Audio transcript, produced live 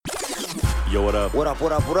Yo, what up? What up,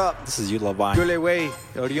 what up, what up? This is Yula Vine. Yo le wey,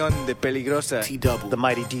 Orion de Peligrosa. T-Double. The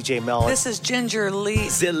mighty DJ Melon. This is Ginger Lee.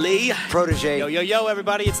 Zilly. Protege. Yo,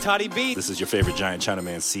 everybody, it's Toddy B. This is your favorite giant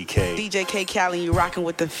Chinaman, CK. DJ K Cali, you rocking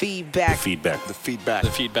with the feedback. The feedback. The feedback. The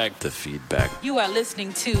feedback. The feedback. You are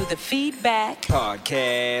listening to The Feedback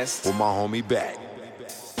Podcast. With my homie back.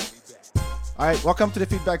 All right, welcome to the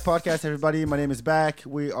Feedback Podcast, everybody. My name is Back.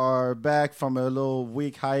 We are back from a little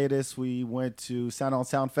week hiatus. We went to Sound on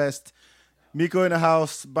Sound Fest. Miko in the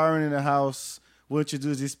house, Byron in the house. We'll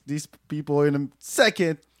introduce these people in a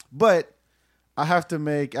second, but I have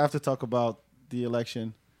to talk about the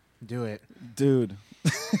election. Do it, dude.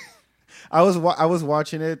 I was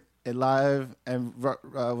watching it live and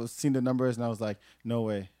I was seeing the numbers and I was like, no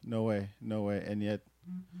way, and yet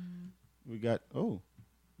we got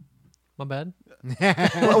My bad.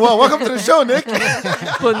 well, welcome to the show, Nick.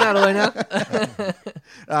 Putting that away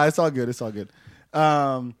now. It's all good.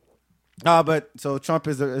 But so Trump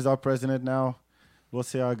is our president now. We'll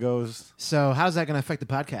see how it goes. So how's that going to affect the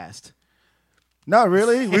podcast? Not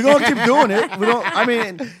really. We're gonna keep doing it. We don't. I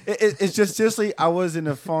mean, it's just seriously. I was in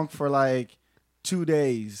a funk for like 2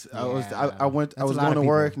 days. Yeah, I was going to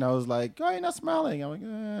work and I was like, oh, you're not smiling. I'm like,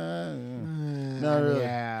 not really.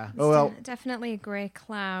 Yeah. Oh well. Definitely a grey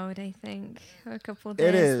cloud, I think. A couple of days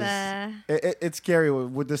It is. there. It's scary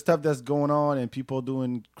with the stuff that's going on and people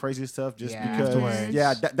doing crazy stuff just because. Afterwards.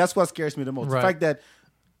 Yeah, that's what scares me the most. Right. The fact that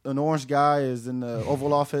an orange guy is in the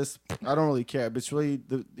Oval Office, I don't really care. But it's really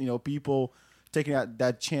the people taking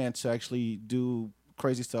that chance to actually do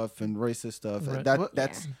crazy stuff and racist stuff. Right.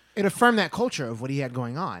 That's It affirmed that culture of what he had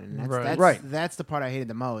going on, and that's Right. That's the part I hated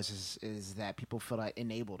the most is that people felt like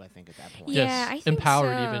enabled. I think at that point. Yeah, Yes, I think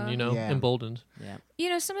empowered so. even, Yeah. emboldened.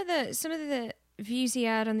 Yeah. Some of the views he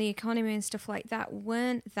had on the economy and stuff like that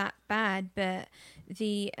weren't that bad, but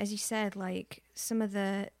as you said, like some of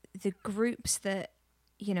the groups that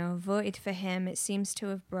voted for him, it seems to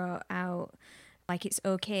have brought out like it's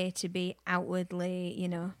okay to be outwardly,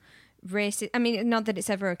 racist. I mean, not that it's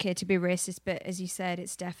ever okay to be racist, but as you said,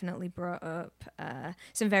 it's definitely brought up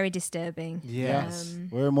some very disturbing. Yes.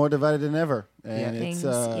 we're more divided than ever, and things.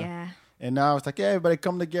 it's And now it's like, hey, everybody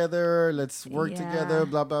come together, let's work Yeah. together,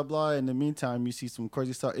 blah blah blah. In the meantime, you see some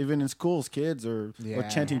crazy stuff, even in schools, kids are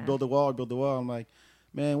chanting, "Build a wall, build a wall." I'm like,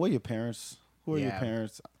 man, what are your parents? Who are your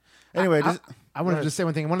parents? Anyway, I wanted to just say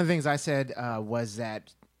one thing. One of the things I said was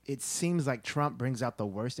that it seems like Trump brings out the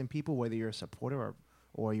worst in people, whether you're a supporter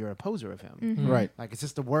or you're an opposer of him. Mm-hmm. Right. Like it's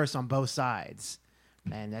just the worst on both sides,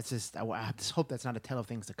 and that's just. I just hope that's not a tell of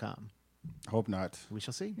things to come. Hope not. We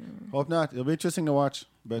shall see. Hope not. It'll be interesting to watch,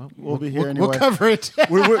 but we'll be here We'll anyway. cover it.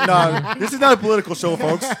 No, this is not a political show,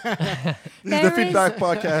 folks. This is the Feedback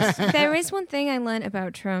Podcast. There is one thing I learned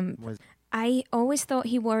about Trump. I always thought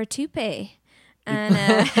he wore a toupee. And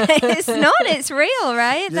it's not. It's real,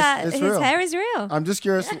 right? Yes, it's his real. hair is real. I'm just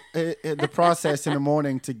curious the process in the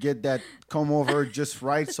morning to get that comb over just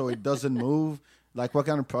right so it doesn't move. Like what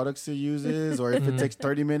kind of products he uses, or if it takes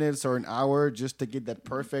 30 minutes or an hour just to get that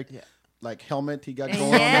perfect like helmet he got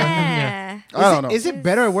going on. Yeah. I don't know. Is it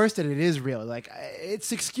better or worse that it is real? Like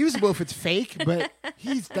it's excusable if it's fake, but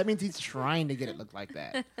that means he's trying to get it look like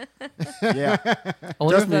that. Yeah. I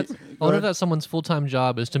wonder Just if me. that's Go someone's full-time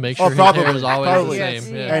job is to make sure his probably. hair is always Probably. the Yes.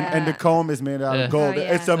 same. Yeah. Yeah. And the comb is made out Yeah. of gold. Oh,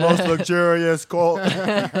 yeah. It's the most luxurious gold.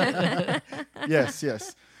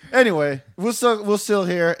 Yes. Anyway, we're still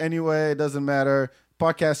here anyway. It doesn't matter.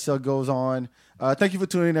 Podcast still goes on. Thank you for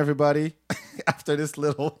tuning in, everybody. After this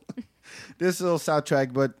little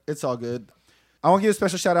soundtrack, but it's all good. I want to give a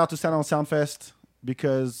special shout out to Sound on Sound Fest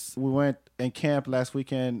because we went and camped last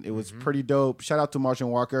weekend. It was pretty dope. Shout out to Martin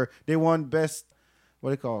Walker. They won best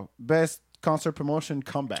concert promotion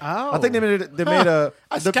comeback. Oh. I think they made the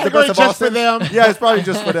category best of just for Austin. them. Yeah, it's probably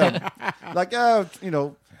just for them. Like,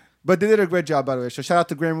 but they did a great job, by the way. So shout out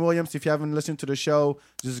to Graham Williams. If you haven't listened to the show,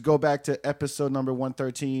 just go back to episode number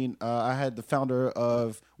 113. We had the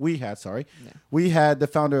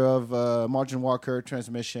founder of Margin Walker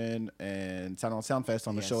Transmission and Sound on Soundfest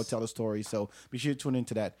on the show, tell the story. So be sure to tune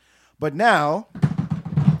into that. But now,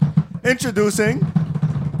 introducing,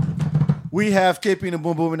 we have KP and the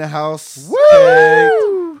Boom Boom in the house.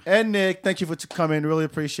 Woo! And Nick, thank you for coming. Really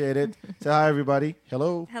appreciate it. Say hi, everybody.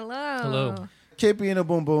 Hello. Hello. KP and a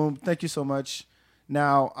Boom Boom, thank you so much.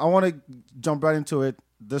 Now, I want to jump right into it,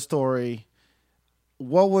 the story.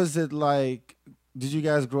 What was it like? Did you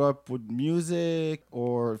guys grow up with music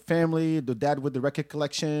or family? The dad with the record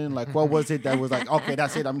collection? Like, what was it that was like, okay,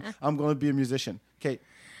 that's it. I'm going to be a musician. Kate.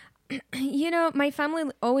 My family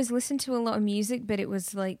always listened to a lot of music, but it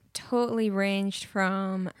was like totally ranged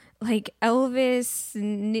from like Elvis,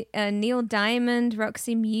 Neil Diamond,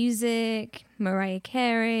 Roxy Music, Mariah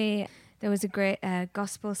Carey. There was a great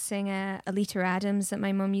gospel singer, Alita Adams, that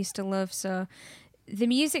my mum used to love. So the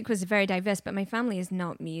music was very diverse, but my family is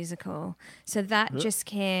not musical. So that just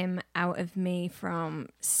came out of me from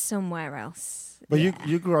somewhere else. But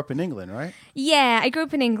you grew up in England, right? Yeah, I grew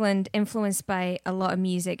up in England, influenced by a lot of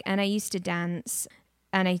music, and I used to dance.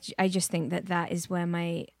 And I just think that is where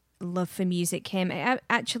my love for music came.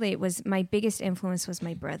 Actually, it was my biggest influence was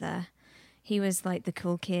my brother. He was like the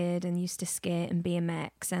cool kid and used to skate and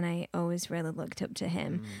BMX, and I always really looked up to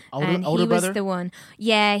him. And Older he was brother? the one.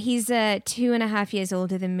 Yeah, he's 2.5 years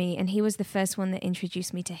older than me, and he was the first one that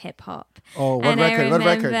introduced me to hip hop. Oh, what and record? I What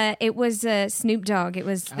remember record? it was Snoop Dogg. It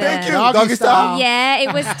was the Thank you, Doggy Style. Yeah,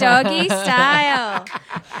 it was Doggy Style.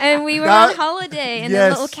 And we were That- on holiday in yes. a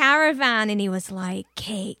little caravan, and he was like,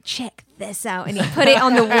 Kate, check this out. And he put it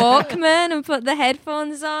on the Walkman and put the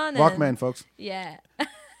headphones on. Walkman, folks. Yeah.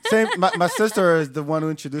 Same. My sister is the one who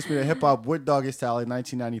introduced me to hip hop with Doggy Style in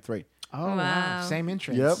 1993. Oh, wow. Wow. Same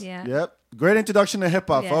entrance. Yep. Yeah. Yep. Great introduction to hip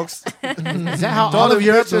hop, Yeah. folks. Is that how To all of the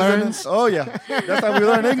Europe bitches and- learns? Oh yeah, that's how we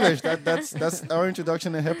learn English. That's our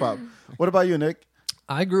introduction to hip hop. What about you, Nick?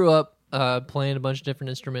 I grew up playing a bunch of different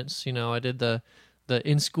instruments. You know, I did the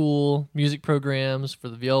in-school music programs for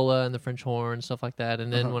the viola and the French horn, stuff like that.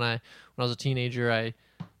 And then when I was a teenager, I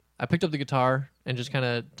picked up the guitar and just kind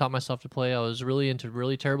of taught myself to play. I was really into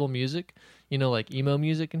really terrible music, you know, like emo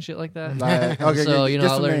music and shit like that. Like, okay, So, get you know, I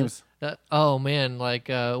some learned names. that. Oh man, like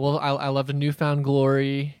I loved A Newfound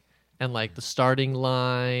Glory and like The Starting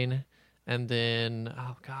Line, and then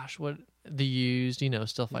oh gosh, what The Used, you know,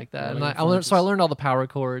 stuff like that. And I learned all the power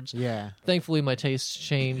chords. Yeah. Thankfully, my tastes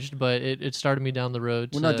changed, but it started me down the road.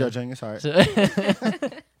 We're not judging. It's all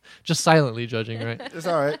right. Just silently judging, right? It's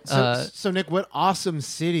all right. So Nick, what awesome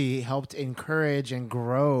city helped encourage and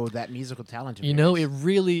grow that musical talent of You know, yours?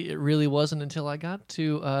 it really wasn't until I got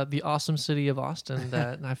to the awesome city of Austin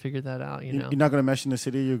that I figured that out. You know, You're not going to mention the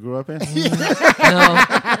city you grew up in?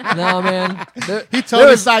 no, man. He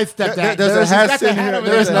totally sidestepped that. There's a hat sitting hat here. over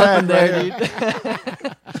There's There's a nothing hat right there, here.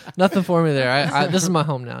 dude. Nothing for me there. This is my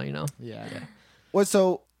home now. You know. Yeah. Well,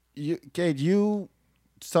 so, Kate, you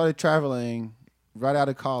started traveling right out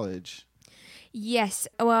of college. Yes.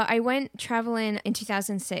 Well, I went traveling in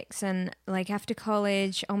 2006, and like after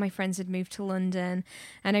college, all my friends had moved to London,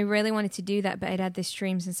 and I really wanted to do that, but I'd had this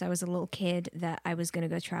dream since I was a little kid that I was going to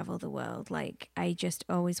go travel the world. Like I just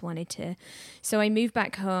always wanted to. So I moved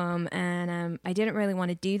back home, and I didn't really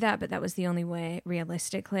want to do that, but that was the only way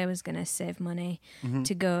realistically I was going to save money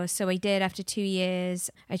to go. So I did. After 2 years,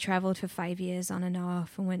 I traveled for 5 years on and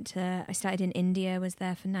off, and I started in India, was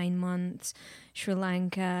there for 9 months, Sri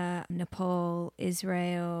Lanka, Nepal,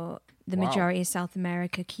 Israel, the majority of South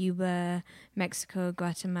America, Cuba, Mexico,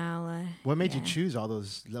 Guatemala. What made you Yeah. choose all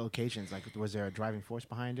those locations? Like, was there a driving force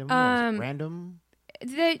behind them? Or was it random?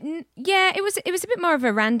 Yeah, it was a bit more of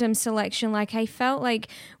a random selection. Like I felt like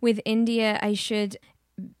with India, I should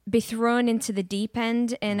be thrown into the deep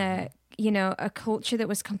end in a culture that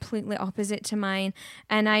was completely opposite to mine,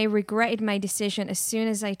 and I regretted my decision as soon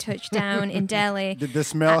as I touched down in Delhi. Did the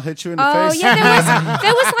smell hit you in the Oh face? yeah,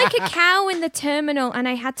 there was like a cow in the terminal, and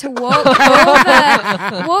I had to walk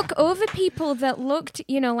over people that looked,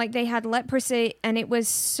 like they had leprosy, and it was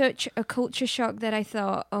such a culture shock that I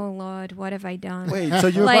thought, oh Lord, what have I done? Wait, so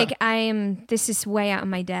you were like this is way out of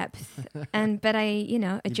my depth, but I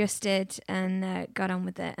adjusted and got on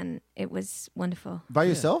with it, and it was wonderful. by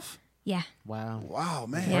yourself? Yeah, Wow. Wow,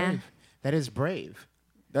 man. yeah. That is brave.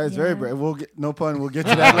 That is Yeah. very brave. We'll get no pun. We'll get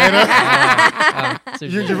to that later.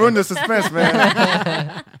 You ruined the suspense,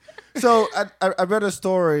 man. So I read a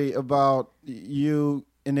story about you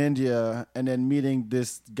in India and then meeting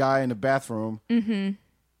this guy in the bathroom. Mm-hmm.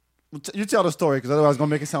 You tell the story because otherwise it's gonna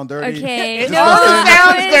make it sound dirty. Okay.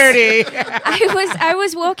 Sounds dirty. I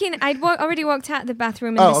was walking. Already walked out of the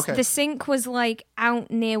bathroom, and the sink was like out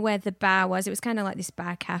near where the bar was. It was kind of like this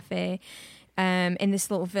bar cafe in this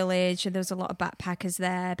little village, and there was a lot of backpackers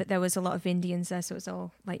there, but there was a lot of Indians there, so it was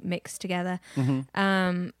all like mixed together.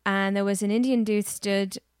 And there was an Indian dude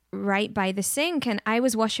stood right by the sink, and I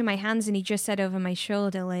was washing my hands, and he just said over my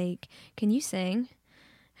shoulder, like, "Can you sing?"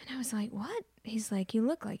 And I was like, "What?" He's like, "You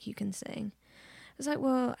look like you can sing." I was like,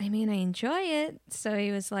 well, I mean, I enjoy it. So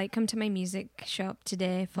he was like, come to my music shop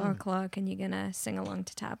today, 4 o'clock, and you're going to sing along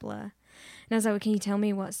to Tabla. And I was like, well, can you tell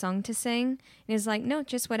me what song to sing? And he was like, no,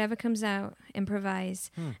 just whatever comes out,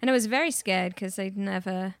 improvise. And I was very scared because I'd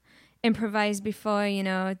never improvised before,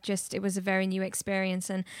 just it was a very new experience.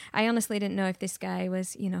 And I honestly didn't know if this guy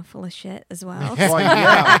was, full of shit as well. Well,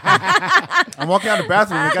 yeah. I'm walking out of the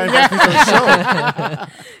bathroom. The guy invites me to the show.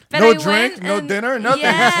 But No I drink, went no and- dinner, nothing.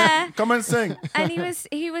 Yeah. Come and sing. And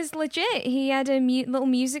he was legit. He had a little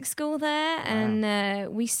music school there,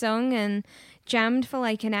 and we sung and jammed for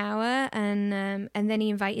like an hour, and then he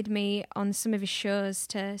invited me on some of his shows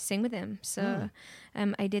to sing with him. So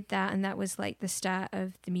I did that, and that was like the start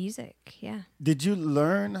of the music. Yeah. Did you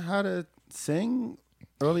learn how to sing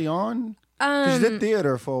early on? Because you did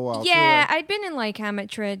theater for a while. Yeah, too, right? I'd been in like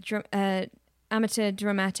amateur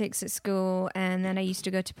dramatics at school, and then I used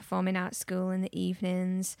to go to performing arts school in the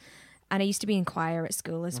evenings, and I used to be in choir at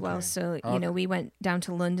school as well. So we went down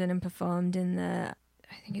to London and performed in I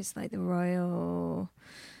think it's like the Royal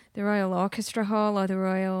Orchestra Hall or the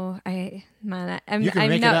Royal. I'm You can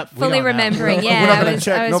make it not up. We fully don't know. remembering. We're not Yeah, gonna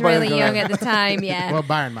check. I was Nobody's really gonna- young at the time. Yeah. Well,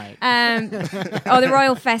 Byron might. The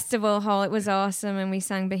Royal Festival Hall. It was awesome, and we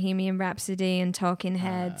sang Bohemian Rhapsody and Talking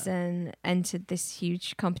Heads, and entered this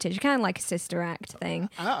huge competition, kind of like a sister act thing,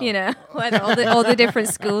 where all the different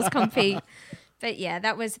schools compete. But yeah,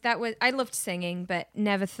 that was. I loved singing, but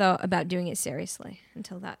never thought about doing it seriously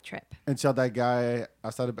until that trip. Until that guy, I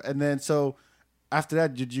started. And then, so after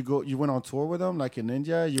that, did you go? You went on tour with him, like in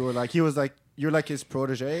India? You were like, you're like his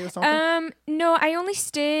protege or something? No, I only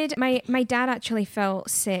stayed. My dad actually felt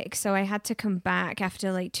sick, so I had to come back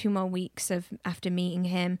after like 2 more weeks after meeting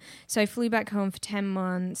him. So I flew back home for 10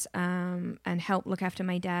 months and helped look after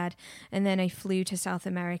my dad. And then I flew to South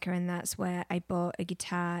America, and that's where I bought a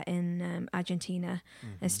guitar in Argentina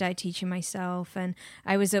and started teaching myself. And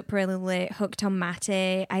I was up really late, hooked on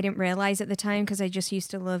mate. I didn't realize at the time because I just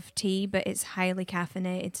used to love tea, but it's highly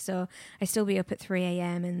caffeinated. So I still be up at 3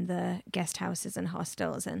 a.m. in the guest houses and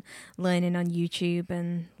hostels and learning on YouTube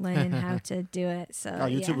and learning how to do it. So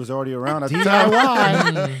YouTube was already around at the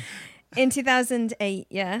DIY. time. in 2008.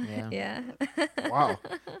 Yeah. Wow.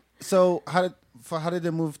 So how did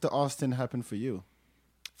the move to Austin happen for you?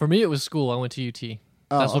 For me, it was school. I went to UT. That's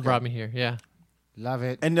what okay. brought me here. Yeah. Love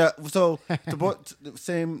it. And so the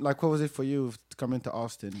same, like, what was it for you to come into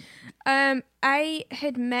Austin? I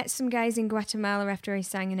had met some guys in Guatemala after I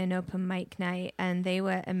sang in an open mic night, and they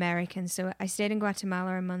were American. So I stayed in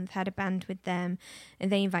Guatemala a month, had a band with them,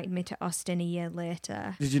 and they invited me to Austin a year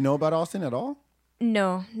later. Did you know about Austin at all?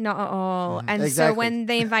 No, not at all. And Exactly. so when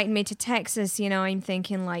they invited me to Texas, I'm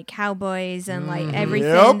thinking like cowboys and like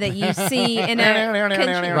everything Yep. that you see in a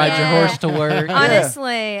country. Ride your horse to work.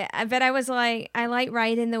 Honestly, but I was like, I like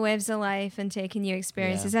riding the waves of life and taking new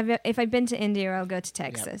experiences. If I've been to India, I'll go to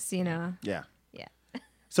Texas. Yeah. Yeah.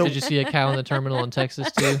 So Did you see a cow in the terminal in Texas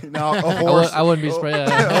too? no, a horse. I wouldn't be surprised.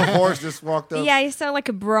 A horse just walked up. Yeah, I saw like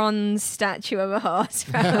a bronze statue of a horse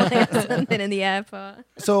probably or something in the airport.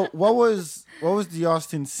 So what was the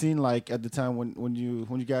Austin scene like at the time when you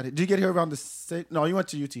got here? Did you get here around the same? No, you went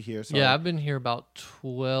to UT here. Sorry. Yeah, I've been here about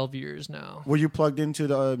 12 years now. Were you plugged into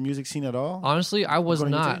the music scene at all? Honestly, I was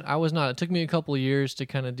Going to not. UT? I was not. It took me a couple of years to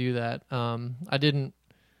kind of do that.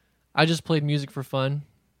 I just played music for fun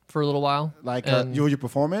for a little while. Like, and, were you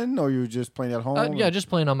performing or you just playing at home? yeah, just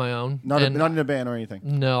playing on my own. Not And- in a band or anything.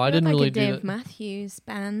 No, I You're didn't like really a do Dave that. Matthews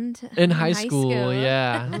band In high school,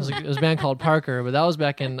 yeah. It was a band called Parker, but that was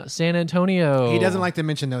back in San Antonio. He doesn't like to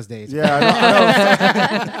mention those days. Yeah,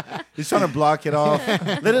 I know. He's trying to block it off.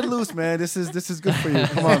 Let it loose, man. This is good for you.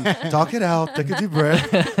 Come on, talk it out. Take a deep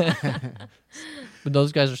breath. But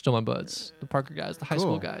those guys are still my buds. The Parker guys, the high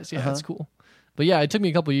school Cool. guys. Yeah, it's cool. But yeah, it took me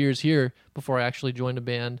a couple of years here before I actually joined a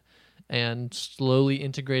band and slowly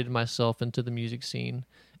integrated myself into the music scene.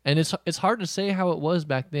 And it's hard to say how it was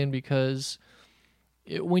back then because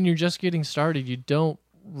when you're just getting started, you don't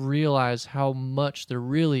realize how much there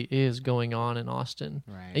really is going on in Austin.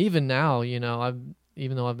 Right. Even now,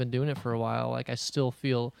 even though I've been doing it for a while, like I still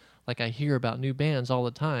feel like I hear about new bands all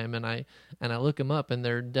the time, and I look them up, and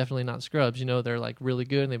they're definitely not scrubs. They're like really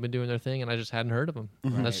good, and they've been doing their thing, and I just hadn't heard of them.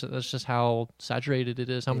 Right. That's just how saturated it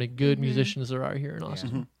is. How many good musicians there are here in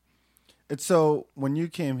Austin. It's so when you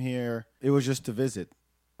came here, it was just to visit,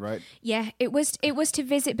 right? Yeah, it was to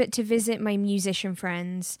visit, but to visit my musician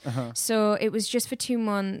friends. So it was just for 2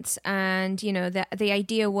 months, and the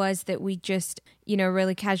idea was that we just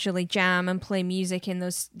really casually jam and play music in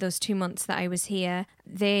those 2 months that I was here.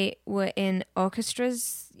 They were in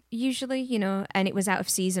orchestras usually, and it was out of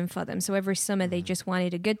season for them. So every summer they just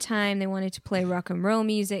wanted a good time. They wanted to play rock and roll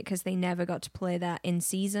music because they never got to play that in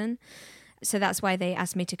season. So that's why they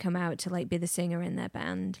asked me to come out to like be the singer in their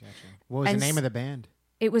band. What was And the name of the band?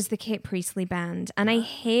 It was the Kate Priestley Band, and I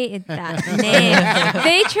hated that name.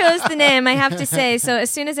 They chose the name, I have to say. So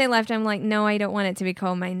as soon as they left, I'm like, no, I don't want it to be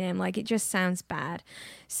called my name. Like, it just sounds bad.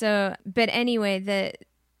 So, but anyway,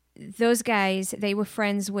 those guys, they were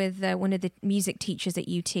friends with one of the music teachers at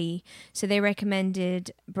UT. So they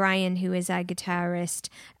recommended Brian, who is our guitarist,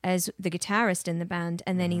 as the guitarist in the band.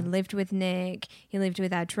 And then he lived with Nick. He lived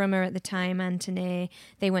with our drummer at the time, Anthony.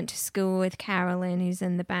 They went to school with Carolyn, who's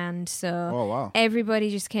in the band. So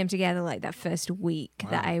everybody just came together like that first week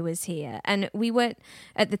that I was here. And we were,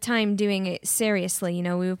 at the time, doing it seriously. You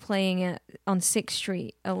know, we were playing it on 6th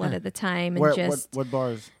Street a lot of the time. And what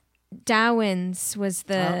bars? Darwin's was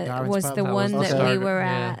the Darwin's pub. one was that the we were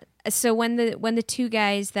Yeah. at. So when the two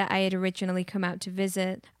guys that I had originally come out to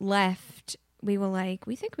visit left, we were like,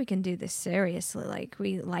 we think we can do this seriously. Like,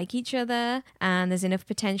 we like each other, and there's enough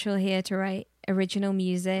potential here to write original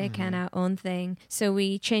music and our own thing. So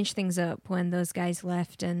we changed things up when those guys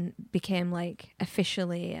left and became, like,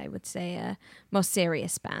 officially, I would say, a more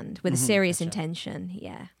serious band with a serious intention.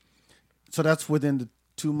 Yeah. So that's within the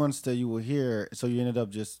 2 months that you were here. So you ended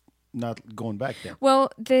up just not going back then.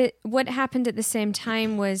 Well, what happened at the same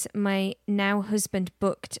time was my now husband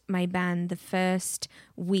booked my band the first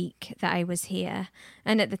week that I was here.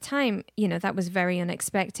 And at the time, you know, that was very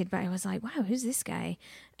unexpected, but I was like, wow, who's this guy?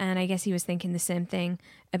 And I guess he was thinking the same thing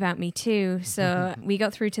about me too. So we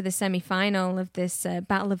got through to the semi-final of this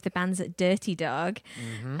Battle of the Bands at Dirty Dog.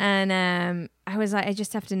 And I was like, I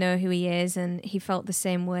just have to know who he is. And he felt the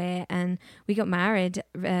same way. And we got married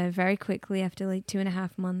very quickly after like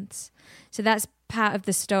 2.5 months. So that's part of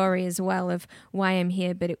the story as well of why I'm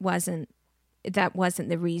here, but that wasn't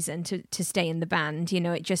the reason to stay in the band. You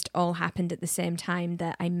know, it just all happened at the same time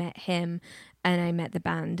that I met him and I met the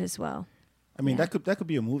band as well. I mean, that could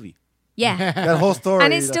be a movie. Yeah. That whole story.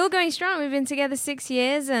 And it's still going strong. We've been together 6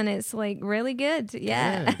 years and it's like really good.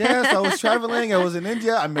 Yeah. Yeah, so I was traveling. I was in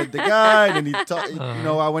India. I met the guy. And he you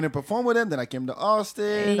know, I went and performed with him. Then I came to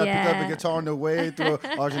Austin. I picked up a guitar on the way through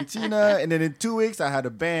Argentina. And then in 2 weeks, I had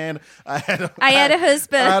a band. I had a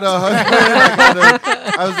husband.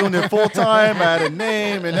 I was doing it full time. I had a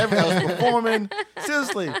name and everything. I was performing.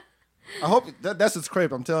 Seriously. I hope that's its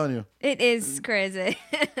crepe. I'm telling you, it is crazy.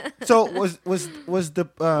 So was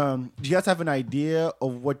the do you guys have an idea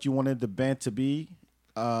of what you wanted the band to be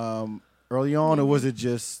early on, or was it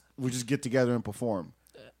just we just get together and perform?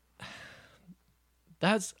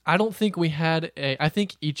 I don't think we had I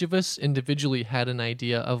think each of us individually had an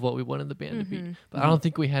idea of what we wanted the band to be, but I don't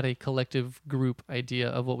think we had a collective group idea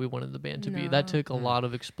of what we wanted the band to be. That took a lot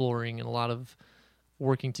of exploring and a lot of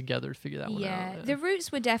working together to figure that one out. Yeah, the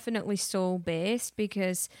roots were definitely soul-based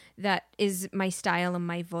because that is my style and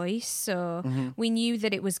my voice. So we knew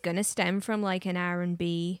that it was going to stem from like an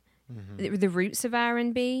R&B, the roots of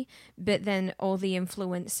R&B, but then all the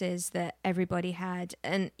influences that everybody had.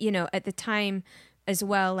 And, you know, at the time as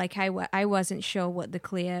well, like I wasn't sure what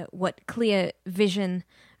clear vision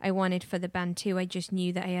I wanted for the band too. I just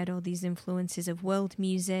knew that I had all these influences of world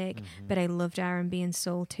music, but I loved R&B and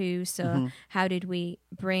soul too. So how did we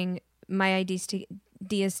bring my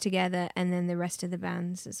ideas together and then the rest of the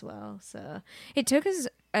bands as well? So it took us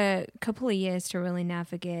a couple of years to really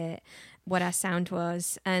navigate what our sound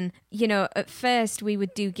was. And, you know, at first we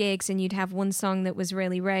would do gigs and you'd have one song that was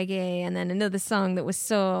really reggae and then another song that was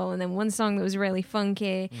soul and then one song that was really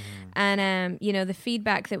funky. And, you know, the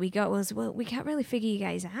feedback that we got was, well, we can't really figure you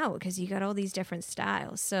guys out because you got all these different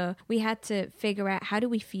styles. So we had to figure out how do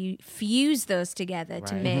we fuse those together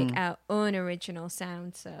to make our own original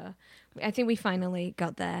sound. So I think we finally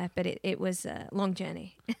got there, but it was a long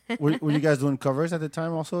journey. Were you guys doing covers at the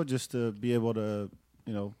time also, just to be able to,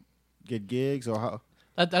 you know, get gigs, or how?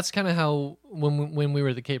 That's kind of how when we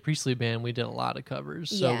were the Kate Priestley Band, we did a lot of covers.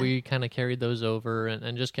 So we kind of carried those over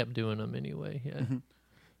and just kept doing them anyway. Yeah.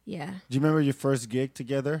 Yeah. Do you remember your first gig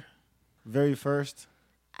together? Very first?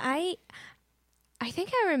 I think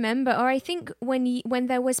I remember, or I think when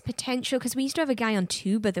there was potential, because we used to have a guy on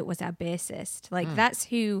tuba that was our bassist. Like that's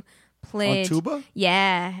who played on tuba.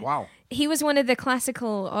 Yeah. Wow. He was one of the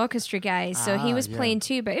classical orchestra guys, so he was playing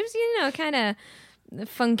tuba. It was, you know, kind of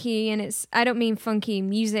funky, and I don't mean funky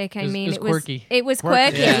music. I mean it was quirky. It was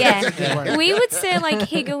quirky. Yeah. Yeah. We would say like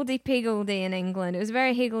higgledy-piggledy in England. It was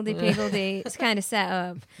very higgledy-piggledy. It's kind of set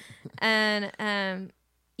up, and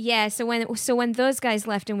yeah. So when those guys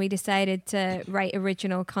left and we decided to write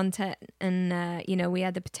original content, and you know, we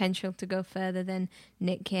had the potential to go further, then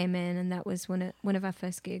Nick came in, and that was one of our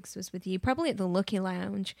first gigs was with you, probably at the Lucky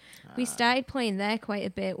Lounge. We started playing there quite a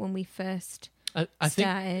bit when we first. I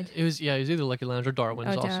think it was either Lucky Lounge or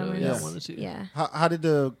Darwin's also. Darwin's. Yeah, I wanted to see. Yeah. How did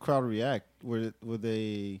the crowd react? Were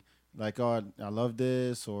they Like, oh, I love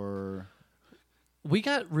this, or We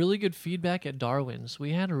got really good feedback at Darwin's.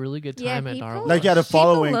 We had a really good Yeah, time at people- Darwin's. like you had a People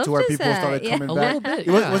following loved to where us people there, started yeah. coming A back? little bit,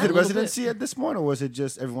 Was, yeah, was a it little residency at this point, or was it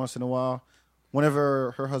just every once in a while?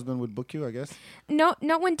 Whenever her husband would book you, I guess. Not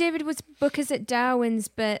when David was bookers at Darwin's,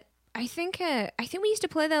 but I think we used to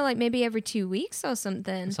play there like maybe every 2 weeks or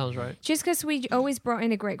something. That sounds right. Just because we always brought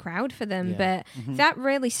in a great crowd for them, Yeah. but Mm-hmm. that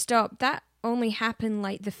really stopped. That only happened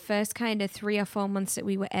like the first kind of 3 or 4 months that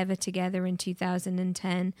we were ever together in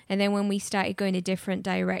 2010, and then when we started going a different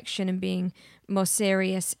direction and being more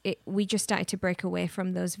serious, we just started to break away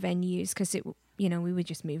from those venues because we were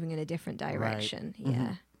just moving in a different direction.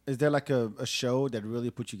 Yeah. Is there like a show that really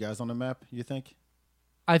put you guys on the map, you think?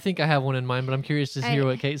 I think I have one in mind, but I'm curious to hear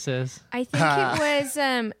what Kate says. I think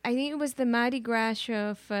it was the Mardi Gras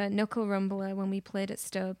show for Knuckle Rumbler when we played at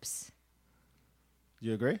Stubbs.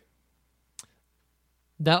 You agree?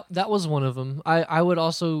 That was one of them. I would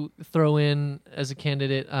also throw in as a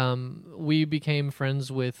candidate. We became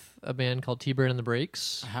friends with a band called T-Bird and the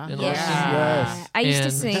Breaks in Yeah. Austin. Yes. I used to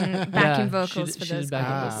And- sing backing Yeah, vocals she for did those backing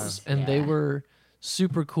guys. vocals, and they Yeah. were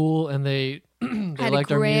super cool, and they they Had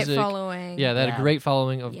liked a our great music. following. Yeah, they had Yeah. a great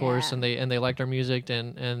following, of course, Yeah. and they liked our music,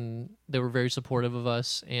 and they were very supportive of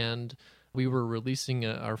us. And we were releasing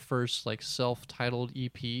our first like self-titled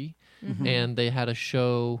EP, Mm-hmm. and they had a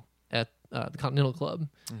show at the Continental Club,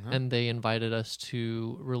 and they invited us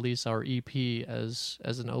to release our EP as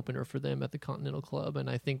an opener for them at the Continental Club. And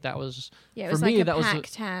I think that was Yeah, it for was me like a that was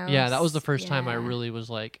packed house. yeah, that was the first time I Yeah. really was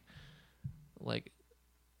like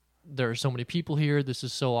there are so many people here. This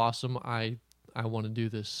is so awesome. I want to do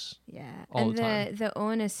this. Yeah, all and the time. the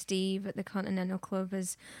owner Steve at the Continental Club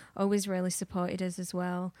has always really supported us as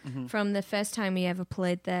well. Mm-hmm. From the first time we ever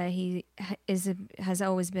played there, he has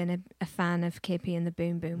always been a fan of KP and the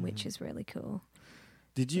Boom Boom, Mm-hmm. which is really cool.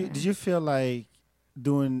 Did you feel like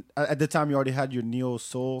doing at the time you already had your neo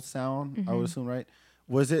soul sound? I would assume, right?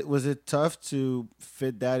 Was it tough to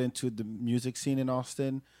fit that into the music scene in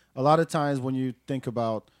Austin? A lot of times when you think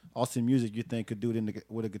about Austin music, you think a dude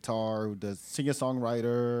with a guitar who does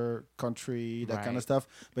singer-songwriter, country, that kind Right. of stuff.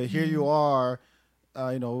 But here you are,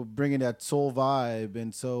 bringing that soul vibe.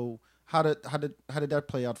 And so, how did that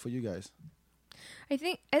play out for you guys? I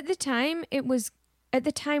think at the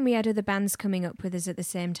time we had other bands coming up with us at the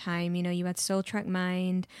same time. You know, you had Soul Track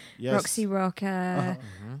Mind, Yes. Roxy Rocker,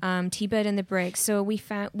 T-Bird and the Breaks. So we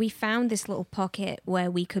found this little pocket where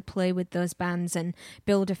we could play with those bands and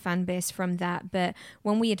build a fan base from that. But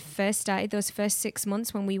when we had first started, those first 6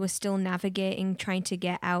 months, when we were still navigating, trying to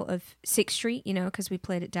get out of 6th Street, you know, because we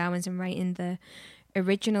played at Darwin's and writing the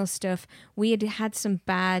original stuff, we had some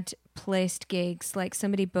bad placed gigs. Like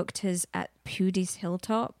somebody booked us at Poody's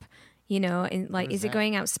Hilltop. You know, in like, Where's is it that?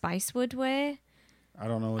 going out Spicewood way? I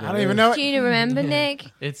don't know. What I that don't even is. know. Do you remember,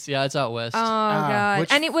 Nick? It's out west. Oh god!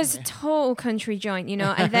 which- And it was total country joint, you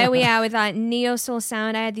know. And there we are with like neo soul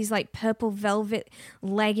sound. I had these like purple velvet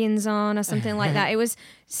leggings on or something like that. It was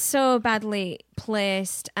so badly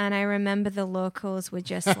placed, and I remember the locals were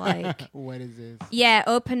just like, What is this? yeah,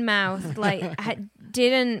 open mouth, like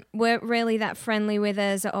weren't really that friendly with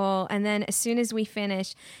us at all. And then as soon as we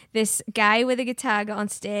finished, this guy with a guitar got on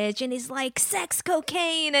stage and he's like, sex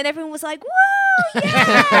cocaine, and everyone was like, whoa,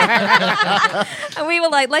 yeah. And we were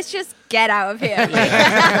like, let's just get out of here.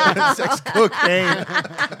 Sex cocaine.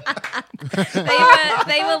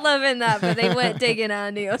 They were loving that, but they weren't digging our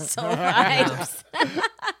neo soul vibes.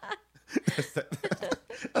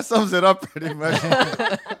 That sums it up pretty much.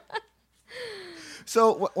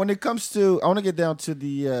 So when it comes to, I want to get down to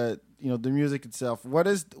the the music itself. What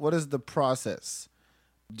is the process?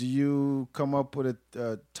 Do you come up with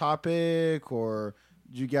a topic, or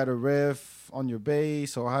do you get a riff on your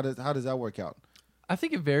bass, or how does that work out? I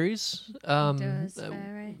think it varies. Does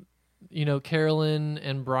vary. You know, Carolyn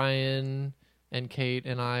and Brian and Kate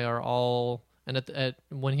and I are all, and at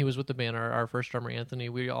when he was with the band, our first drummer Anthony,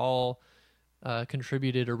 we all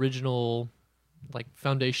contributed original, like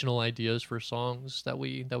foundational ideas for songs that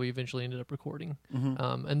we eventually ended up recording.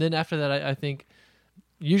 And then after that, I think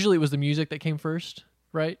usually it was the music that came first,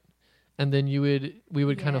 right? And then we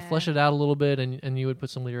would kind of Yeah. flesh it out a little bit, and you would put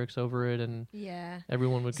some lyrics over it, and Yeah.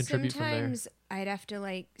 everyone would contribute Sometimes I'd have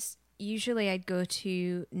to usually I'd go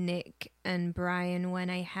to Nick and Brian when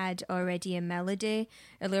I had already a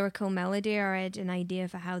lyrical melody, or I had an idea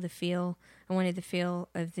for how I wanted the feel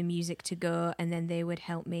of the music to go, and then they would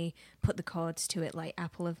help me put the chords to it, like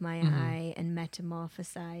Apple of My Eye and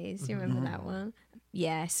Metamorphosize. You remember that one?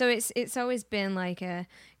 Yeah, so it's always been like a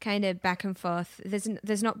kind of back and forth.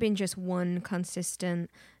 There's not been just one consistent,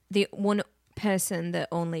 the one person that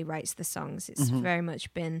only writes the songs. It's very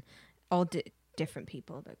much been all different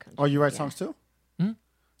people that contribute. Oh, you write yeah. songs too?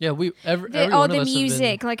 Yeah, every The, one or of the us have been-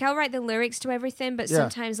 music. Like I'll write the lyrics to everything, but Yeah.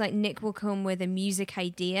 sometimes like Nick will come with a music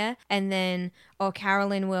idea, and then or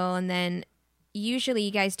Carolyn will, and then usually you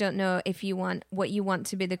guys don't know if you want what you want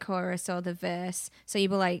to be the chorus or the verse. So you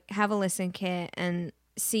will like have a listen, Kate, and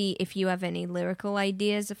see if you have any lyrical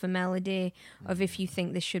ideas of a melody, of if you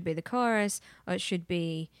think this should be the chorus or it should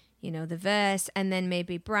be, you know, the verse. And then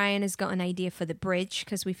maybe Brian has got an idea for the bridge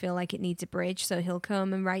because we feel like it needs a bridge, so he'll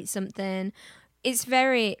come and write something. It's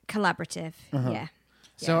very collaborative. Yeah.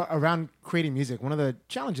 So around creating music, one of the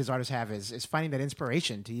challenges artists have is finding that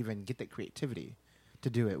inspiration to even get that creativity to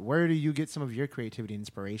do it. Where do you get some of your creativity and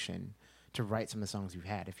inspiration to write some of the songs you've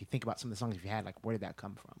had? If you think about some of the songs you've had, like where did that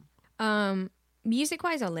come from? Music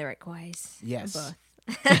wise or lyric wise? Yes. Both.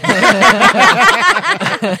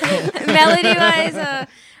 Melody wise,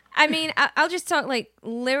 I mean, I'll just talk like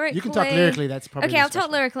lyrically. You can talk lyrically. That's probably okay. the I'll talk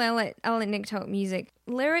special. lyrically. I'll let Nick talk music.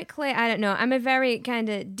 Lyrically, I don't know. I'm a very kind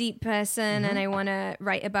of deep person, and I want to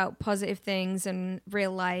write about positive things and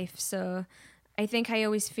real life. So, I think I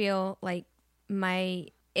always feel like my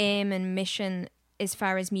aim and mission, as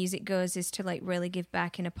far as music goes, is to like really give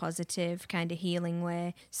back in a positive kind of healing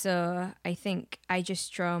way. So, I think I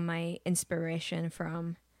just draw my inspiration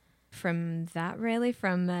from that. Really,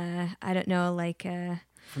 from I don't know, like.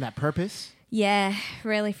 From that purpose? Yeah,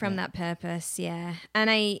 really from that purpose, yeah. And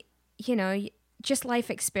I, you know, just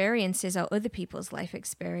life experiences or other people's life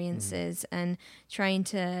experiences and trying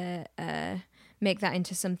to make that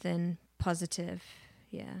into something positive,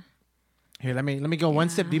 yeah. Here, let me go one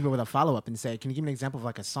step deeper with a follow-up and say, can you give me an example of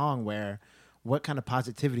like a song where what kind of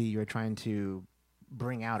positivity you're trying to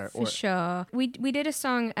bring out? For sure. We did a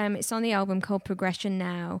song, it's on the album called Progression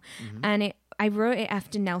Now, and I wrote it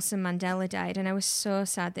after Nelson Mandela died, and I was so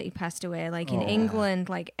sad that he passed away. Like in England,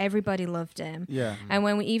 like everybody loved him. Yeah. And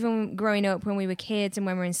when we, even growing up, when we were kids and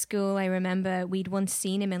when we were in school, I remember we'd once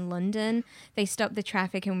seen him in London. They stopped the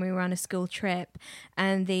traffic and we were on a school trip,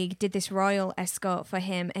 and they did this royal escort for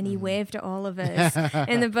him, and he waved at all of us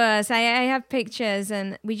in the bus. I have pictures,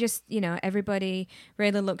 and we just, you know, everybody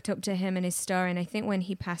really looked up to him and his story. And I think when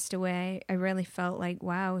he passed away, I really felt like,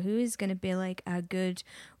 wow, who is going to be like our good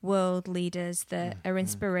world leaders that are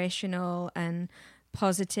inspirational and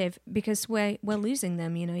positive, because we're losing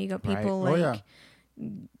them. You know, you got people like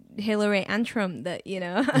Hillary and Trump that, you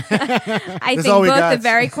know, I think all we both got. are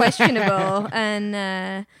very questionable.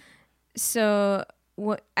 And so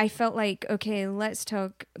what I felt like, okay, let's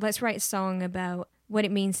write a song about what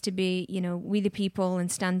it means to be, you know, we the people and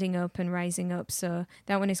standing up and rising up. So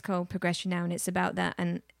that one is called Progression Now, and it's about that.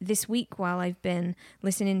 And this week, while I've been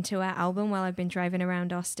listening to our album, while I've been driving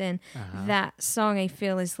around Austin, that song I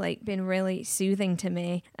feel has like been really soothing to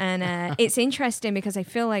me. And it's interesting because I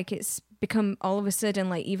feel like it's become all of a sudden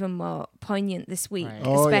like even more poignant this week,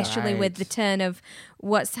 especially with the turn of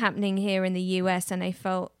what's happening here in the US. And I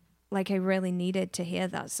felt like I really needed to hear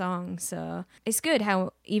that song. So it's good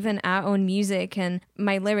how even our own music and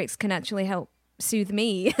my lyrics can actually help soothe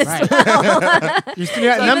me as Right. well. You still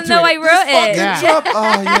got numb Even to though I it. wrote it. Yeah. Drop.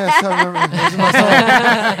 Oh yes, I remember. This is my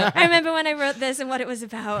song. I remember when I wrote this and what it was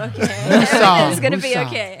about. Okay. song? It's going to Whose be song?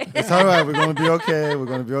 okay. It's all right. We're gonna be okay. We're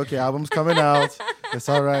gonna be okay. Album's coming out. It's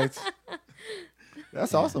all right.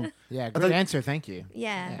 That's awesome. Yeah, great answer. Thank you.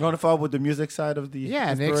 Yeah. You want to follow up with the music side of the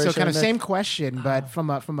Yeah, Nick. So inspiration, kind of Nick? same question, but from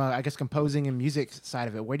a I guess composing and music side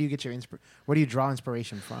of it, where do you get your where do you draw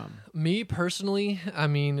inspiration from? Me personally, I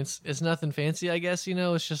mean, it's nothing fancy, I guess. You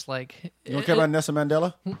know, it's just like You don't care about Nelson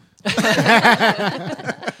Mandela?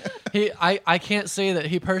 I can't say that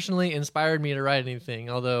he personally inspired me to write anything.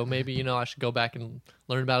 Although maybe, you know, I should go back and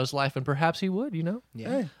learn about his life, and perhaps he would. You know.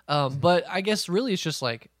 Yeah. But I guess really it's just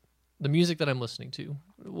like the music that I'm listening to.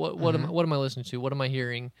 What am I listening to? What am I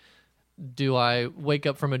hearing? Do I wake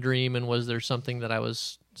up from a dream and was there something that I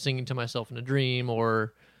was singing to myself in a dream?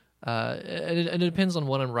 Or and it depends on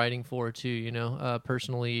what I'm writing for too. You know,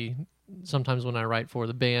 personally, sometimes when I write for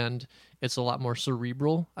the band, it's a lot more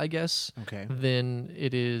cerebral, I guess, Okay. than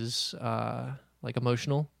it is like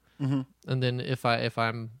emotional. And then if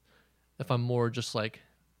I'm more just like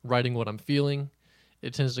writing what I'm feeling,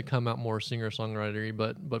 it tends to come out more singer-songwritery,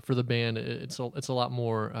 but for the band, it's a lot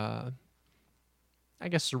more. I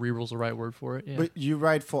guess cerebral is the right word for it. Yeah. But you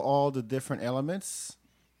write for all the different elements,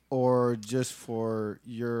 or just for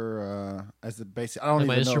your as a basic? I don't Like even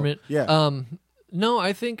my know. instrument. Yeah. No,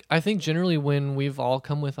 I think generally when we've all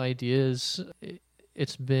come with ideas,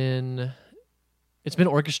 it's been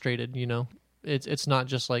orchestrated. You know, it's not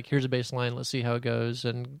just like here's a bass line, let's see how it goes,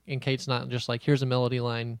 and Kate's not just like here's a melody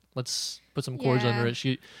line, let's put some chords Yeah. under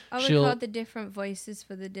it. I'll She'll record the different voices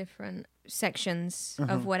for the different sections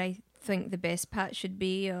of what I think the bass part should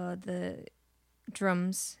be or the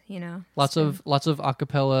drums, you know. Lots So- of a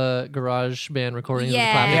cappella garage band recordings yeah,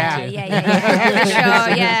 of clapping yeah, too. yeah, for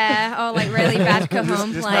sure, yeah. Or like really bad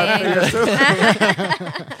cajon playing.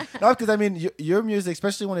 No, because I mean, your music,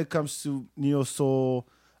 especially when it comes to neo soul,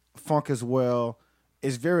 funk as well,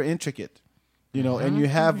 is very intricate. You know, and you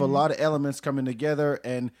have a lot of elements coming together,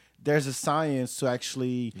 and there's a science to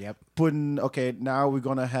actually putting. Okay, now we're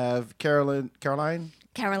gonna have Carolyn. Carolyn.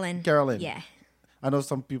 Yeah. I know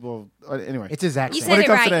some people. Anyway, It's his accent. You When said it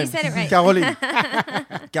comes right. to You them, said it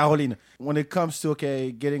right. Caroline. When it comes to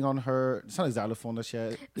getting on her, it's not a xylophone that she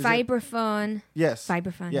had. Is it? Vibraphone. Yes.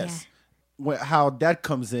 Vibraphone, Yes. How that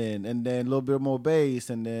comes in, and then a little bit more bass,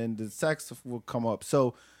 and then the sax will come up.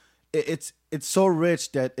 So it's so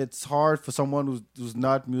rich that it's hard for someone who's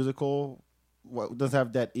not musical, doesn't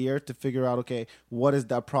have that ear to figure out. Okay, what is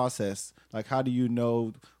that process? Like, how do you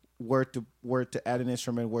know where to add an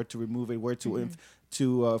instrument, where to remove it, where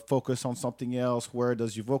to focus on something else? Where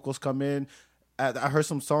does your vocals come in? I heard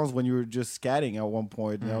some songs when you were just scatting at one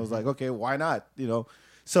point, and I was like, okay, why not? You know,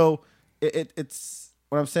 so it's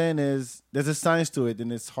what I'm saying is there's a science to it,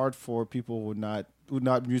 and it's hard for people who are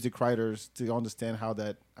not music writers to understand how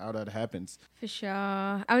that happens. For sure.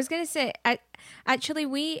 I was gonna say,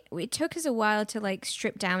 it took us a while to like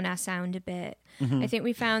strip down our sound a bit. I think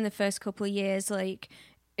we found the first couple of years like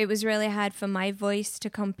it was really hard for my voice to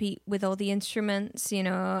compete with all the instruments, you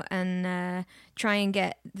know, and try and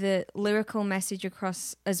get the lyrical message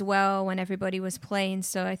across as well when everybody was playing.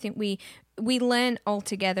 So I think we learned all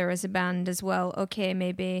together as a band as well. Okay,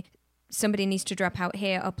 maybe somebody needs to drop out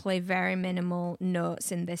here or play very minimal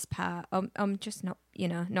notes in this part. Just not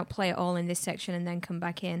play it all in this section and then come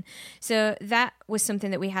back in. So that was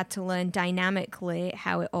something that we had to learn dynamically,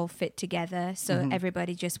 how it all fit together. So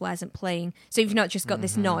everybody just wasn't playing. So you've not just got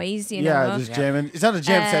this noise, you know. Yeah, just jamming. It's not a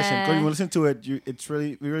jam session. When you listen to it, it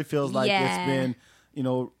really feels like it's been,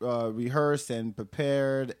 rehearsed and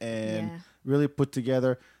prepared and really put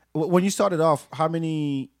together. When you started off, how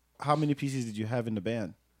many pieces did you have in the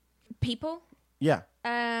band? People? Yeah.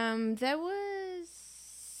 There was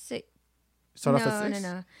 6. Start off at 6?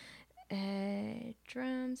 No.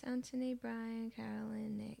 Drums, Anthony, Brian,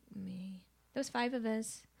 Carolyn, Nick, me. There was 5 of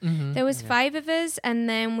us. There was 5 of us, and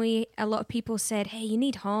then a lot of people said, "Hey, you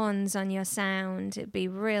need horns on your sound. It'd be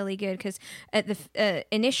really good." Because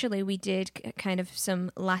initially we did kind of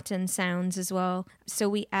some Latin sounds as well.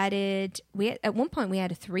 So at one point we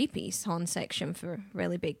had a 3-piece horn section for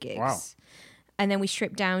really big gigs. Wow. And then we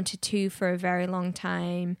stripped down to 2 for a very long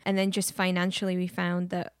time. And then just financially, we found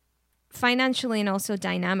that and also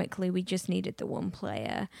dynamically, we just needed the one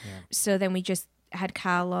player. Yeah. So then we just had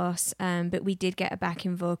Carlos, but we did get a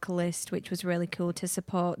backing vocalist, which was really cool to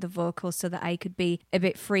support the vocals so that I could be a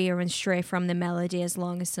bit freer and stray from the melody as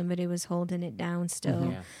long as somebody was holding it down still.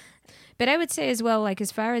 Yeah. But I would say as well, like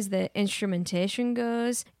as far as the instrumentation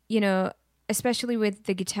goes, you know, especially with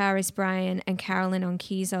the guitarist Brian and Carolyn on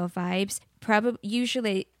keys or vibes,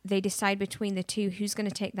 usually they decide between the two who's going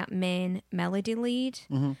to take that main melody lead,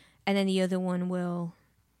 and then the other one will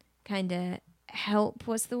kind of help.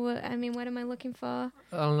 What's the word? I mean, what am I looking for?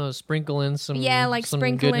 I don't know. Sprinkle in some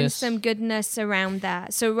some goodness around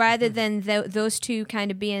that. So rather than those two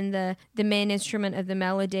kind of being the main instrument of the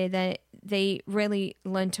melody, they really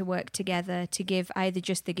learn to work together to give either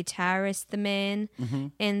just the guitarist the main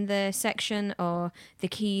in the section or the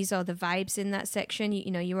keys or the vibes in that section.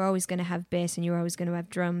 You know, you're always going to have bass and you're always going to have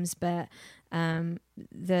drums, but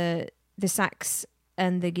the sax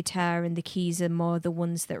and the guitar and the keys are more the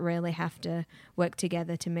ones that really have to work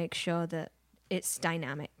together to make sure that it's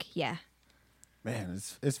dynamic. Yeah. Man,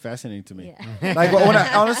 it's fascinating to me. Yeah. Like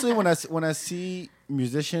when I see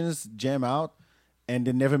musicians jam out and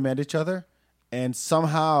they never met each other, and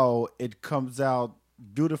somehow it comes out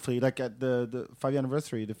beautifully, like at the 5th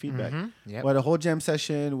anniversary, the feedback. Well, the whole jam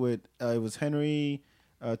session with it was Henry,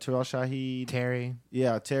 Terrell Shahid,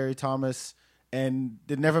 Terry Thomas, and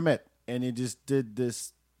they never met, and they just did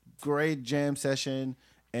this great jam session.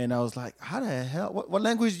 And I was like, how the hell? What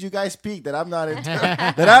language do you guys speak that I'm not into,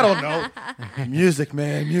 that I don't know? Music,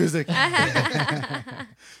 man, music.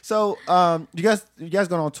 So, you guys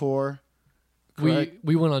going on tour? Correct?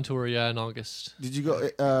 We went on tour, in August. Did you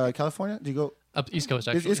go California? Did you go up East Coast?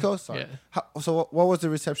 Actually, East Coast. Sorry. Yeah. So, what was the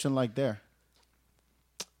reception like there?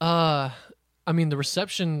 I mean, the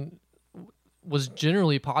reception was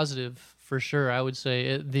generally positive for sure. I would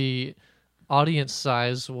say the audience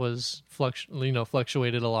size was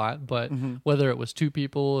fluctuated a lot, but whether it was 2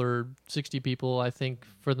 people or 60 people, I think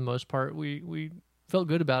for the most part we felt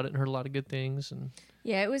good about it and heard a lot of good things. And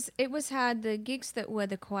Yeah, it was hard. The gigs that were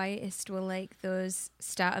the quietest were like those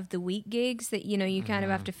start of the week gigs that you kind of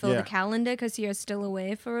have to fill Yeah. the calendar because you're still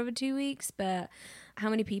away for over 2 weeks. But how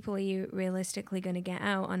many people are you realistically going to get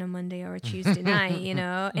out on a Monday or a Tuesday night? In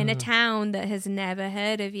a town that has never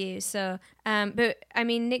heard of you. So, but I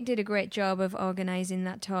mean, Nick did a great job of organizing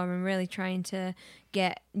that tour and really trying to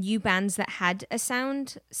get new bands that had a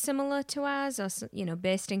sound similar to ours, or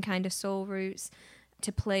based in kind of soul roots,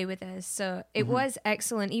 to play with us. So it was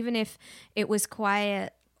excellent. Even if it was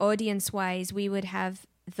quiet audience wise, we would have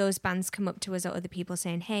those bands come up to us or other people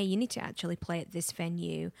saying, hey, you need to actually play at this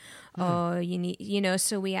venue, or you need,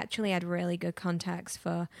 so we actually had really good contacts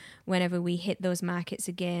for whenever we hit those markets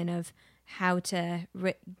again of how to,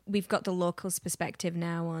 we've got the locals perspective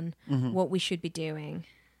now on what we should be doing.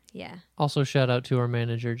 Yeah. Also, shout out to our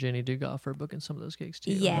manager, Jenny Dugas, for booking some of those gigs,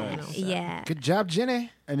 too. Yeah. You know. Yeah. Good job,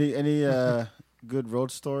 Jenny. Any good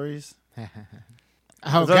road stories?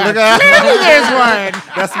 Oh, Look God. at- There's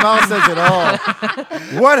one. That smile says it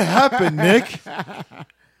all. What happened, Nick?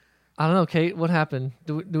 I don't know, Kate, what happened?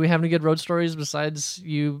 Do we have any good road stories besides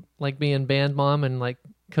you, like, being band mom and, like,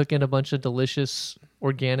 cooking a bunch of delicious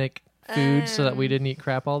organic food so that we didn't eat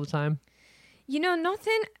crap all the time?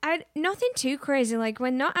 Nothing too crazy. Like, we're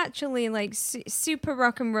not actually like super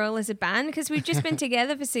rock and roll as a band because we've just been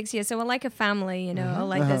together for 6 years, so we're like a family,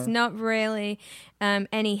 Like, there's not really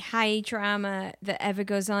any high drama that ever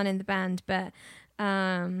goes on in the band. But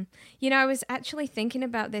I was actually thinking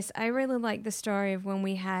about this. I really like the story of when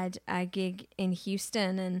we had a gig in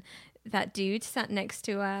Houston and that dude sat next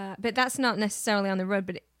to but that's not necessarily on the road,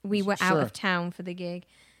 but we were out Sure. of town for the gig.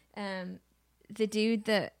 The dude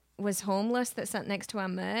that was homeless that sat next to our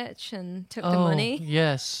merch and took the money.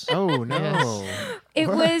 Yes. Oh, no. It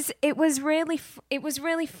was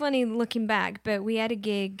really funny looking back, but we had a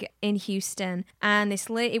gig in Houston and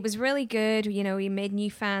it was really good. We made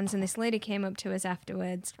new fans, and this lady came up to us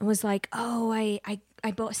afterwards and was like, "Oh, I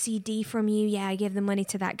bought a CD from you. Yeah, I gave the money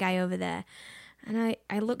to that guy over there." And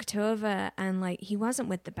I looked over and, like, he wasn't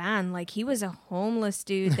with the band. Like, he was a homeless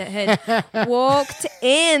dude that had walked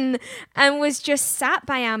in and was just sat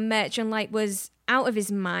by our merch and, like, was out of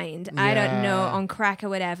his mind. I don't know, on crack or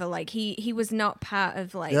whatever. Like, he was not part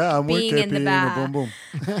of, like, I'm being with in the KP, bar. boom,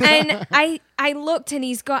 boom. And I looked and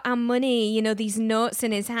he's got our money, these notes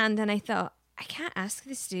in his hand. And I thought, I can't ask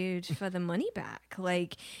this dude for the money back.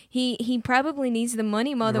 Like, he probably needs the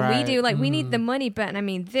money more than we do. Like, we need the money, but I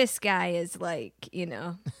mean, this guy is like,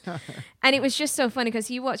 And it was just so funny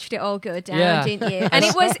because you watched it all go down, didn't you? And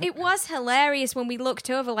it was hilarious when we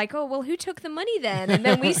looked over, like, oh, well, who took the money then? And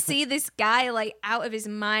then we see this guy, like, out of his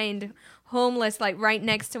mind, homeless, like, right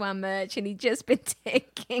next to our merch, and he'd just been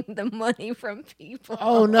taking the money from people.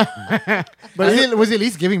 Oh, no. But was he at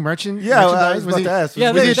least giving merchandise? Yeah, I was about he, to ask.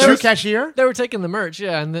 Yeah, was he a they true were- cashier? They were taking the merch,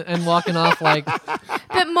 and walking off like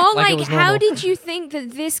But more Like it like, was how normal. did you think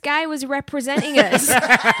that this guy was representing us?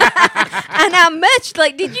 And our merch,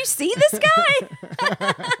 like, did you see this guy?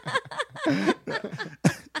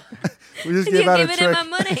 We just You're gave out a giving him trick. our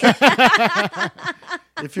money.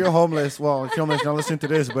 If you're homeless, don't listen to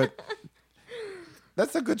this, but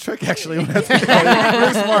that's a good trick, actually. It's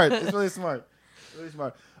really smart. It's really smart. Really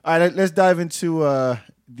smart. All right, let's dive into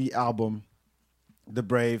the album, The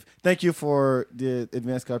Brave. Thank you for the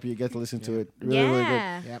advanced copy. You get to listen to it. Really, really good.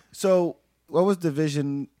 Yeah. Yep. So, what was the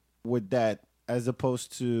vision with that as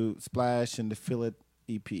opposed to Splash and the Feel It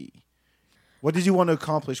EP? What did you want to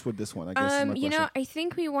accomplish with this one? I guess is my question. I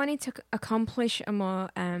think we wanted to accomplish a more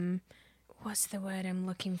what's the word I'm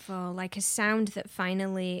looking for? Like a sound that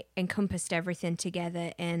finally encompassed everything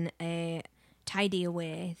together in a tidier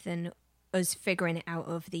way than us figuring it out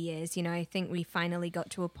over the years. I think we finally got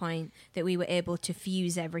to a point that we were able to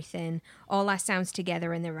fuse everything, all our sounds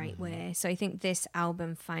together in the right way. So I think this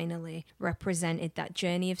album finally represented that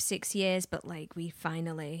journey of 6 years, but like we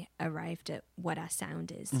finally arrived at what our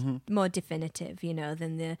sound is. More definitive,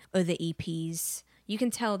 than the other EPs. You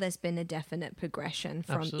can tell there's been a definite progression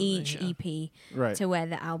from Absolutely, each yeah. EP Right. to where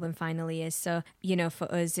the album finally is. So, for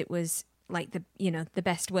us, it was like the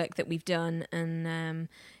best work that we've done, and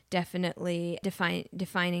definitely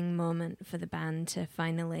defining moment for the band to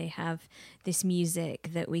finally have this music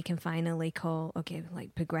that we can finally call, okay,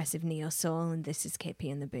 like progressive neo soul, and this is KP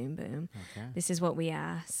and the Boom Boom. Okay. This is what we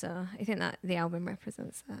are. So I think that the album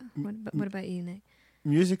represents that. What about you, Nick?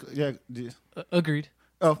 Music, yeah. agreed.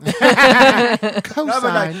 Oh,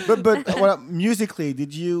 Co-sign. but musically,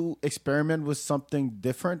 did you experiment with something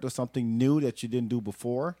different or something new that you didn't do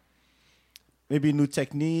before? maybe new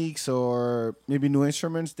techniques or maybe new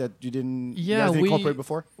instruments that you didn't you guys didn't incorporate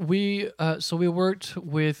before? So we worked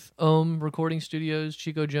with Recording Studios.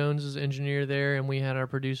 Chico Jones is engineer there, and we had our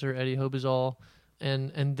producer Eddie Hobizal,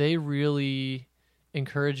 and they really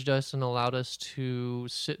encouraged us and allowed us to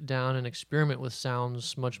sit down and experiment with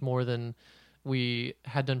sounds much more than we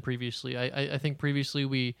had done previously. I think previously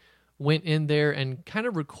we went in there and kind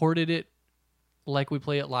of recorded it like we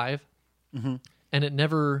play it live, and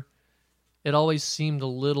it always seemed a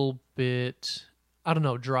little bit, I don't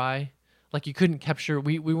know, dry. Like you couldn't capture,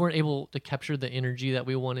 we weren't able to capture the energy that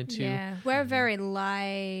we wanted to. Yeah, we're a very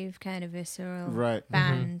live kind of visceral Right.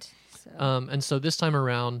 band. So. And so this time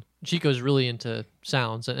around, Chico's really into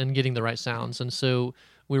sounds and getting the right sounds. And so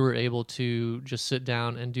we were able to just sit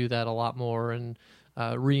down and do that a lot more and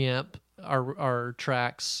reamp our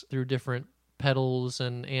tracks through different pedals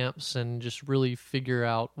and amps and just really figure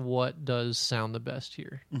out what does sound the best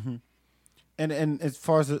here. And as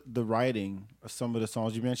far as the writing of some of the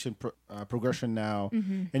songs, you mentioned Progression Now.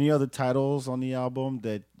 Any other titles on the album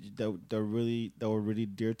that were really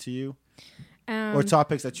dear to you? Or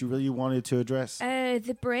topics that you really wanted to address?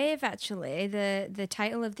 The Brave, actually. The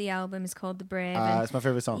title of the album is called The Brave. It's my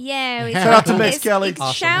favorite song. Yeah. Shout out to Megs Kelly.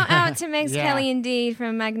 Awesome. Shout out to Megs Kelly, indeed,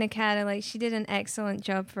 from Magna Carta. Like, she did an excellent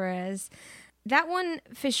job for us. That one,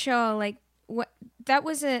 for sure, like, that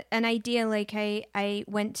was an idea. Like, I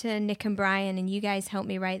went to Nick and Brian, and you guys helped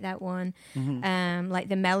me write that one. Like,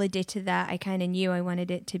 the melody to that, I kind of knew I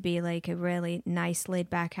wanted it to be, like, a really nice,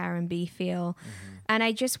 laid-back R&B feel. And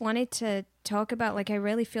I just wanted to talk about, like, I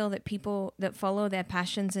really feel that people that follow their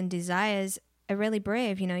passions and desires are really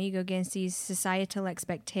brave. You know, you go against these societal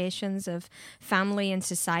expectations of family and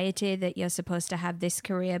society that you're supposed to have this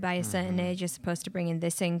career by a certain age, you're supposed to bring in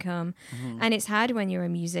this income. And it's hard when you're a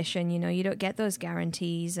musician, you know, you don't get those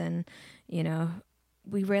guarantees. And, you know,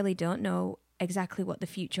 we really don't know exactly what the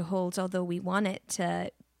future holds, although we want it to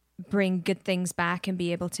bring good things back and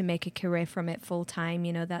be able to make a career from it full time.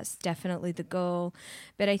 You know, that's definitely the goal.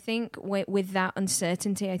 But I think with that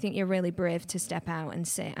uncertainty, I think you're really brave to step out and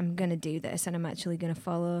say, I'm going to do this and I'm actually going to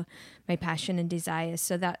follow my passion and desires.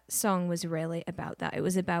 So that song was really about that. It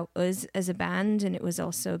was about us as a band, and it was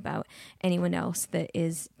also about anyone else that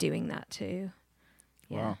is doing that too.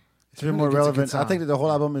 Yeah. Wow. It's really more relevant. I think that the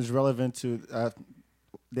whole album is relevant to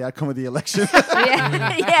the outcome of the election.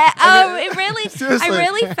 It really, Seriously. I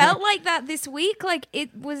really felt like that this week. Like,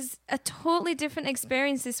 it was a totally different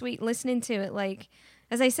experience this week listening to it. Like,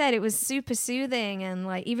 as I said, it was super soothing, and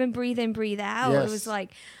like even breathe in, breathe out. Yes. It was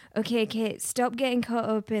like, okay, stop getting caught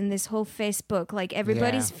up in this whole Facebook. Like,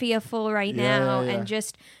 everybody's fearful right now, and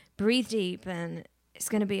just breathe deep, and it's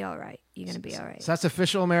gonna be all right. You're gonna be all right. So that's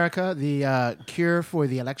official, America. The cure for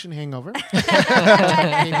the election hangover.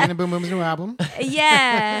 Canadian Boom Boom's new album.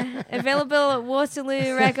 Yeah, available at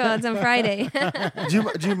Waterloo Records on Friday. Do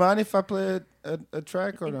you mind if I play a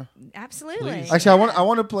track or no? Absolutely. Please. Actually, I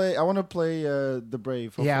want to play The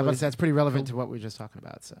Brave. Yeah, Hopefully. but that's pretty relevant to what we were just talking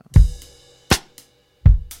about. So,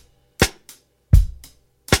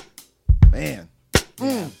 Man.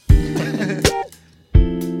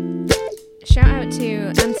 Shout out to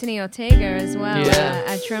Anthony Ortega as well,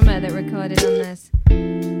 Yeah. a drummer that recorded on this.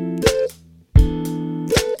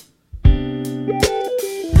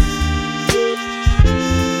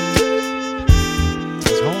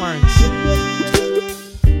 those horns.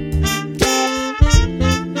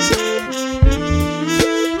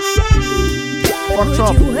 Fuck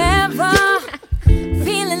Trump. Would you ever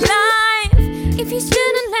feel alive if you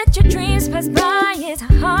shouldn't let your dreams pass by? It's a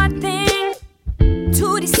hard thing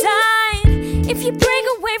to decide. If you break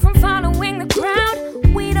away from following the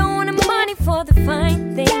crowd, we don't want the money for the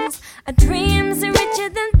fine things. Our dreams are richer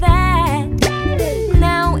than that.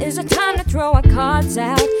 Now is the time to throw our cards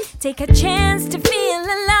out. Take a chance to feel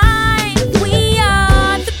alive. We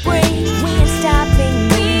are the brave, we ain't stopping.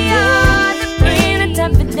 We are the brave, and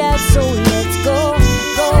tough it out, so let's go,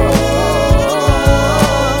 go,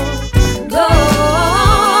 go.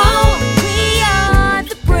 We are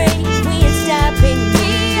the brave, we ain't stopping. We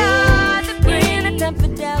are the brave, and tough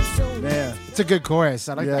it out, so Man. It's a good chorus.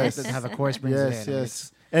 I like Yes. that. How the chorus brings Yes, it in.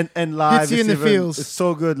 yes. And live, Hits you in the feels. It's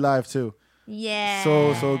so good live too. Yeah.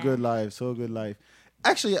 So good live. So good live.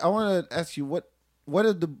 Actually, I want to ask you where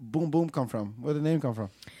did the Boom Boom come from? Where did the name come from?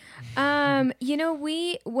 You know,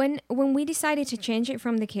 when we decided to change it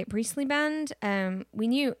from the Kate Priestley Band, we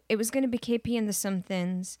knew it was going to be KP and the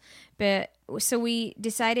Somethings, but so we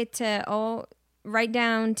decided to all write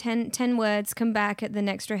down 10 words, come back at the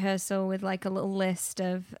next rehearsal with like a little list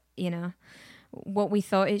of, you know, what we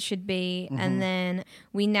thought it should be. And then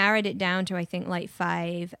we narrowed it down to, I think, like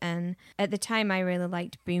 5. And at the time, I really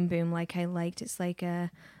liked Boom Boom. Like, it's like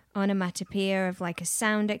a onomatopoeia of like a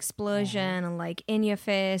sound explosion and like in your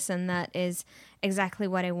face. And that is exactly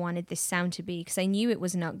what I wanted this sound to be, because I knew it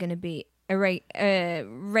was not going to be a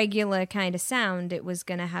regular kind of sound. It was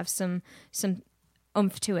going to have some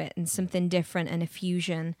oomph to it and something different and a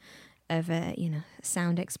fusion of a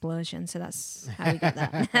sound explosion. So that's how we got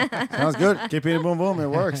that. Sounds good. Keep it boom boom. It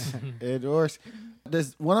works. It works.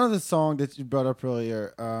 There's one other song that you brought up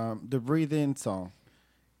earlier, the Breathe In song.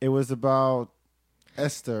 It was about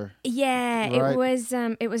Esther. Yeah, right?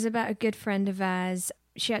 it was about a good friend of ours.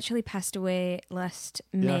 She actually passed away last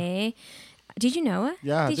May. Did you know her?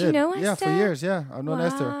 Yeah, Did I did. you know Esther? Yeah, for years. Yeah, I've known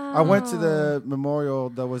Esther. I went to the memorial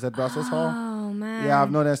that was at Brussels Hall. Oh man. Yeah,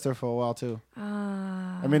 I've known Esther for a while too.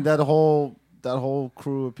 I mean that whole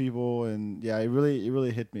crew of people, and yeah, it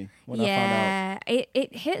really hit me when I found out. Yeah,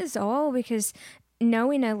 it hit us all, because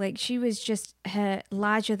knowing her, like, she was just her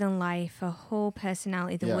larger than life, her whole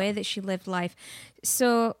personality, the way that she lived life.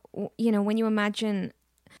 So when you imagine,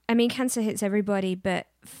 I mean, cancer hits everybody, but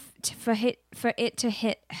for it to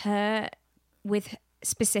hit her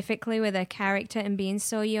specifically with her character and being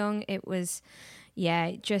so young, it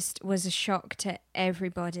just was a shock to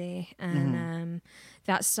everybody. And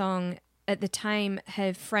that song, at the time,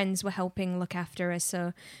 her friends were helping look after her.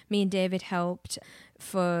 So me and David helped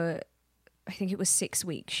for, I think it was 6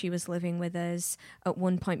 weeks. She was living with us at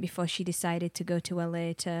one point before she decided to go to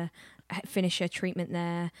LA to finish her treatment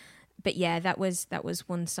there. But yeah, that was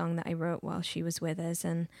one song that I wrote while she was with us,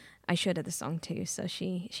 and I showed her the song too, so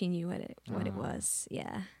she knew what it was.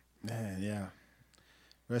 Yeah. Man, yeah.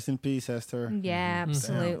 Rest in peace, Esther. Yeah,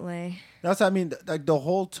 absolutely. That's, I mean, like the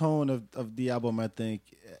whole tone of the album, I think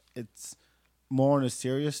it's more on a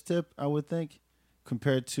serious tip, I would think,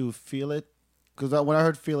 compared to Feel It. Because when I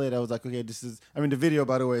heard Feel It, I was like, okay, this is... I mean, the video,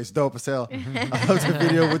 by the way, is dope as hell. I love the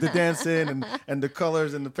video with the dancing and the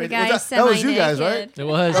colors and the paint. That was you guys, right? It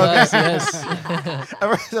was, yes. At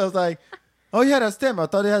first, I was like, oh, yeah, that's them. I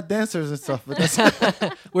thought they had dancers and stuff. But that's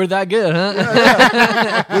we're that good, huh?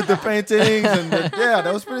 yeah. With the paintings.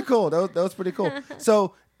 That was pretty cool. That was pretty cool.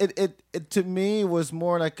 So it to me was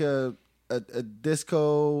more like a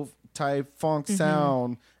disco-type funk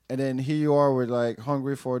sound. And then here you are with like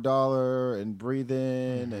Hungry for $1 and Breathe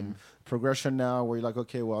In and Progression Now, where you're like,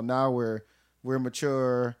 okay, well now we're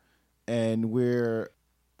mature and we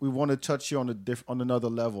want to touch you on another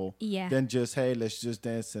level. Yeah. Than just, hey, let's just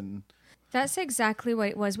dance. And that's exactly what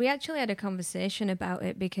it was. We actually had a conversation about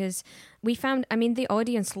it, because we found, I mean, the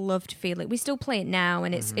audience loved Feel It. We still play it now,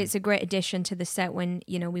 and it's a great addition to the set when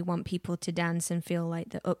we want people to dance and feel like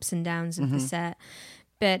the ups and downs of the set.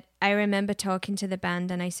 But I remember talking to the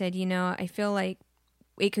band and I said, I feel like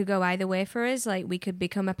it could go either way for us. Like, we could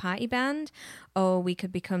become a party band or we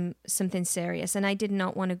could become something serious. And I did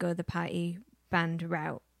not want to go the party band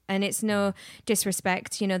route. And it's no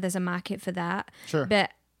disrespect, there's a market for that. Sure.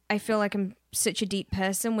 But I feel like I'm such a deep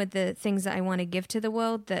person with the things that I want to give to the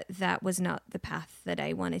world that was not the path that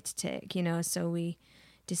I wanted to take, So we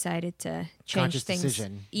decided to change conscious things.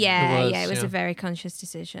 Decision. Yeah, it was a very conscious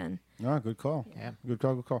decision. No, good call. Yeah, good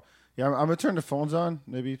call. Yeah, I'm gonna turn the phones on.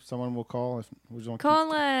 Maybe someone will call if we just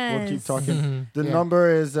call us. We'll keep talking. The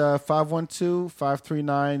number is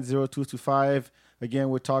 512-539-0225. Again,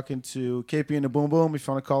 we're talking to KP and the Boom Boom. If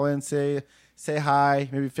you want to call in, say hi.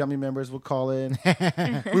 Maybe family members will call in.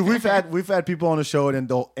 we've had people on the show and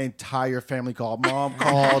the entire family called. Mom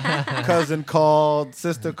called, cousin called,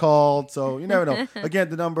 sister called. So you never know. Again,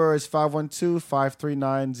 the number is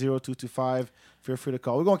 512-539-0225. Feel free to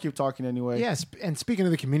call. We're going to keep talking anyway. Yes, and speaking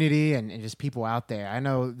of the community and just people out there, I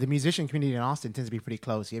know the musician community in Austin tends to be pretty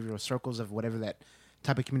close. You have your circles of whatever that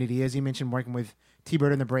type of community is. You mentioned working with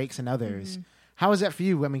T-Bird and the Breaks and others. How is that for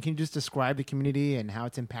you? I mean, can you just describe the community and how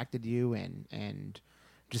it's impacted you and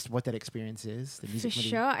just what that experience is? The music community?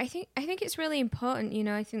 Sure. I think it's really important.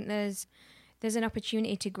 I think there's an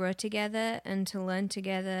opportunity to grow together and to learn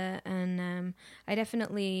together. And I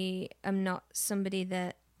definitely am not somebody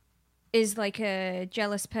that is like a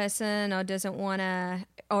jealous person or doesn't want to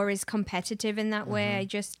or is competitive in that way. I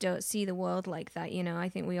just don't see the world like that. I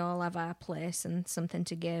think we all have our place and something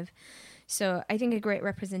to give. So I think a great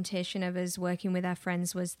representation of us working with our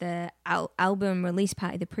friends was the album release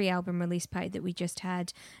party, the pre-album release party that we just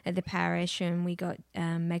had at the parish, and we got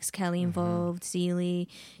Megs Kelly involved, Zealy,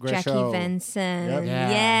 Jackie show. Vincent. Yep.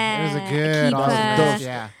 Yeah. It was a good, Keeper. awesome.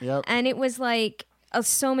 Yeah. Yep. And it was like,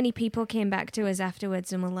 so many people came back to us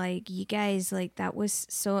afterwards and were like, you guys, like, that was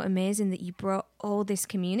so amazing that you brought all this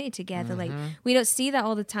community together. Like, we don't see that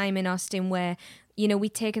all the time in Austin where, you know,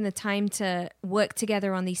 we've taken the time to work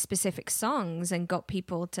together on these specific songs and got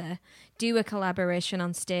people to do a collaboration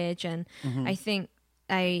on stage. And I think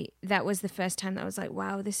that was the first time that I was like,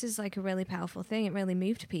 wow, this is like a really powerful thing. It really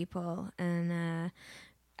moved people. And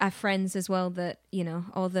our friends as well, that, you know,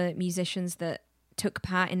 all the musicians that took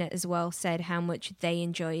part in it as well said how much they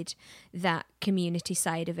enjoyed that community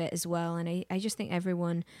side of it as well. And I just think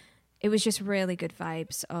everyone, it was just really good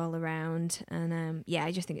vibes all around. And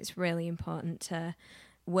I just think it's really important to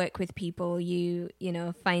work with people. You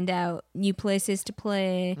know, find out new places to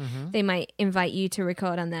play. They might invite you to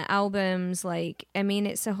record on their albums. Like, I mean,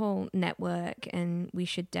 it's a whole network, and we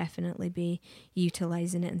should definitely be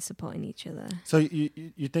utilizing it and supporting each other. So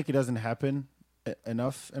you think it doesn't happen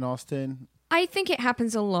enough in Austin? I think it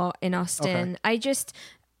happens a lot in Austin. Okay.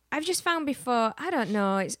 I've just found before, I don't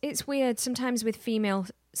know, it's weird sometimes with female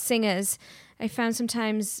singers. I found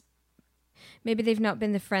sometimes maybe they've not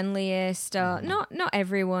been the friendliest, or not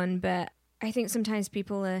everyone, but I think sometimes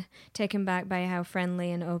people are taken back by how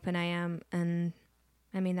friendly and open I am. And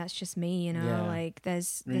I mean, that's just me, you know, Yeah. like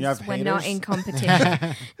we're not in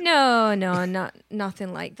competition. No,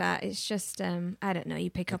 nothing like that. It's just, I don't know, you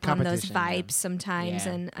pick up on those competition, vibes sometimes,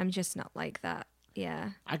 Yeah. and I'm just not like that. Yeah.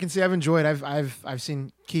 I can say I've enjoyed. I've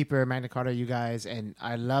seen Keeper, Magna Carta, you guys, and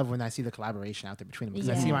I love when I see the collaboration out there between them, because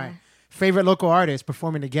I see Yeah. my favorite local artists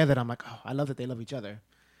performing together, and I'm like, oh, I love that they love each other,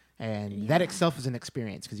 and that itself is an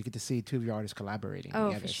experience because you get to see two of your artists collaborating Oh,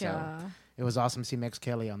 together. for sure. So it was awesome to see Mex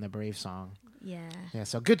Kelly on the Brave song. Yeah. Yeah,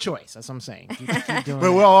 so good choice. That's what I'm saying. Keep doing But that.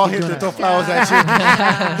 we'll all Keep hit doing the that. throw flowers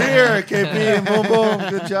at you. Here, KP and Boom Boom.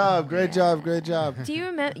 Good job. Great job. Great job. Do you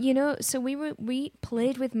remember, you know, so we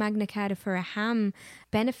played with Magna Carta for a ham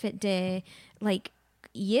benefit day, like,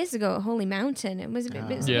 years ago at Holy Mountain. It was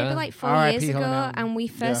maybe like 4 R.I.P. years Holy ago, Mountain. and we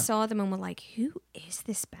first saw them and were like, who is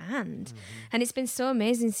this band? And it's been so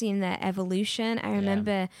amazing seeing their evolution. I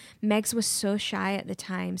remember Megs was so shy at the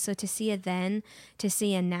time, so to see her then, to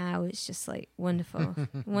see her now, it's just like wonderful.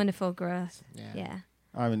 Wonderful growth. Yeah.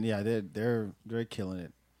 I mean, yeah, they're killing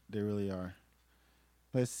it. They really are.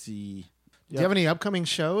 Let's see. Do you have any upcoming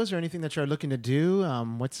shows or anything that you're looking to do?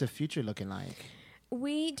 What's the future looking like?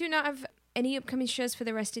 We do not have any upcoming shows for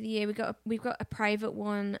the rest of the year. We've got a private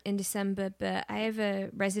one in December, but I have a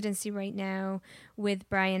residency right now with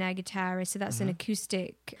Brian, our guitarist. So that's an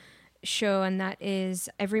acoustic show, and that is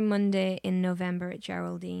every Monday in November at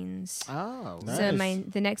Geraldine's. Oh, Nice. So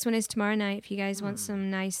the next one is tomorrow night. If you guys want some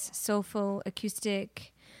nice soulful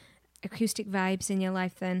acoustic vibes in your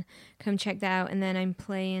life, then come check that out. And then I'm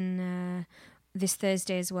playing this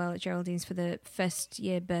Thursday as well at Geraldine's for the first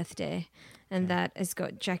year birthday. And that has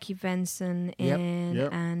got Jackie Benson in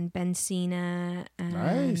Yep. and Ben Cena and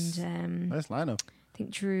Nice. Nice lineup. I think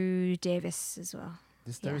Drew Davis as well.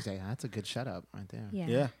 this Yeah. Thursday. That's a good shut up right there. Yeah.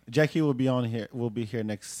 Yeah. Jackie will be on here. We'll be here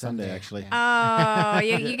next Sunday, actually. Oh,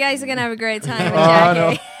 you guys are gonna have a great time with I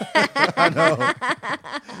Jackie. know. I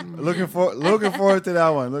know. Looking forward to that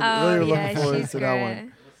one. Really looking forward she's to that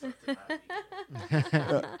one.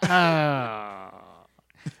 great.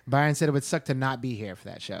 Byron said it would suck to not be here for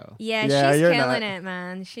that show. Yeah, Yeah, she's you're killing not. it,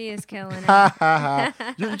 man. She is killing it.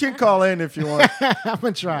 You can call in if you want. I'm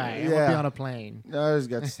gonna try. I'm gonna be Yeah. on a plane. No, he's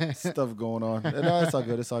got stuff going on. No, it's all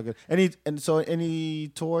good. It's all good. Any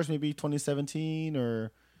tours? Maybe 2017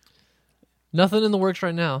 or Nothing in the works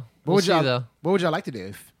right now. What We'll would see y'all? though. What would y'all like to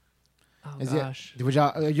do? Oh Is gosh. Would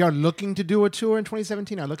y'all looking to do a tour in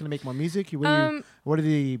 2017? Are you looking to make more music?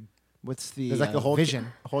 What's the there's like a whole vision?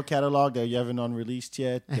 whole catalog that you haven't unreleased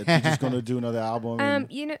yet. That you're just gonna do another album. and-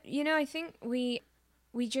 You know, I think we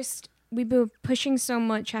were pushing so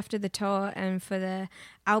much after the tour and for the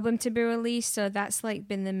album to be released, so that's like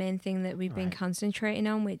been the main thing that we've been concentrating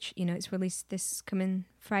on, which, you know, it's released this coming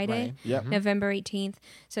Friday, Right. Yep. November 18th.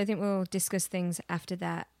 So I think we'll discuss things after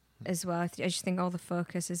that as well. I just think all the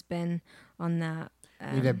focus has been on that.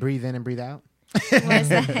 You need to breathe in and breathe out. What's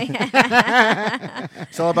that?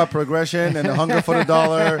 It's all about progression and the hunger for the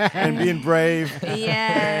dollar and being brave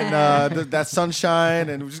Yeah. and that sunshine.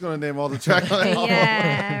 And we're just gonna name all the tracks.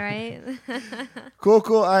 Yeah, right. Cool.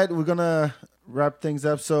 All right, we're gonna wrap things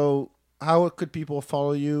up. So, how could people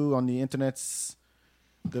follow you on the internets,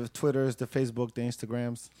 the Twitters, the Facebook, the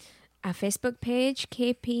Instagrams? Our Facebook page,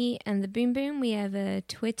 KP and the Boom Boom. We have a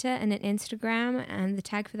Twitter and an Instagram, and the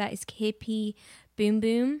tag for that is KP Boom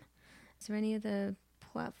Boom. Is there any other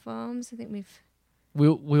platforms? I think We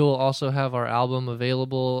will also have our album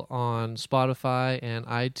available on Spotify and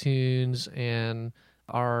iTunes and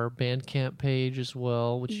our Bandcamp page as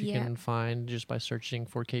well, which you Yeah. can find just by searching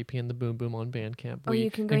for KP and the Boom Boom on Bandcamp. Or We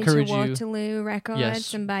you can go into encourage you- Waterloo Records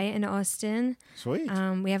Yes. and buy it in Austin. Sweet.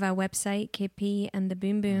 We have our website,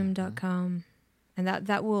 kpandtheboomboom.com. And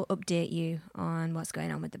that will update you on what's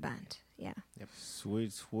going on with the band. Yeah.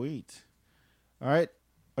 Sweet, sweet. All right.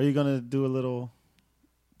 Are you gonna do a little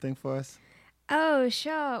thing for us? Oh,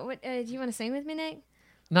 sure. What do you want to sing with me, Nick?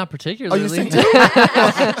 Not particularly. Oh, you sing too?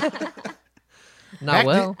 Not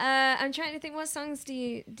well. I'm trying to think. What songs do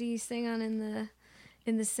you sing on in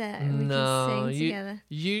the set? And we No, can sing you, together.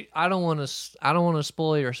 you. I don't want to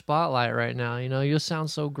spoil your spotlight right now. You know, you'll sound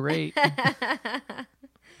so great.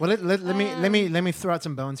 Well, let me throw out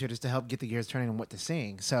some bones here just to help get the gears turning on what to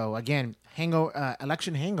sing. So again,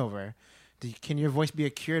 election hangover. Can your voice be a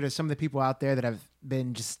cure to some of the people out there that have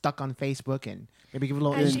been just stuck on Facebook and maybe give a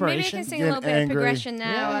little Maybe I inspiration? can sing a little bit angry. of progression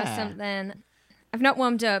now or Yeah. something. I've not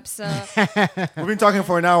warmed up, so We've been talking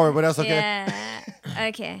for an hour, but that's okay. yeah.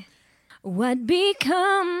 Okay. What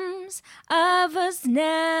becomes of us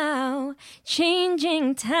now?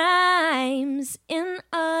 Changing times in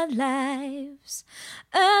our lives.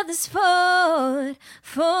 Others fought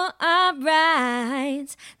for our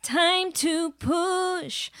rights. Time to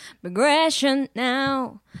push progression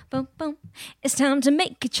now. Boom, boom. It's time to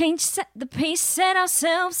make a change, set the pace, set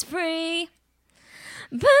ourselves free.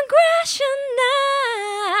 Progression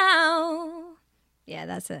now. Yeah,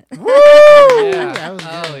 that's it. Yeah. That was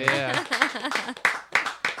Oh yeah.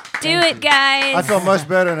 Do it, guys. I feel much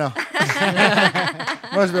better now.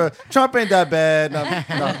 Much better. Trump ain't that bad. No,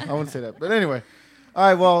 I wouldn't say that. But anyway. All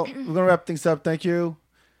right, well, we're going to wrap things up. Thank you.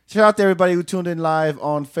 Shout out to everybody who tuned in live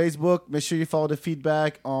on Facebook. Make sure you follow The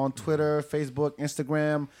Feedback on Twitter, Facebook,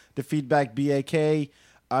 Instagram, The Feedback BAK.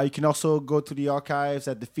 You can also go to the archives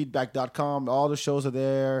at thefeedback.com. All the shows are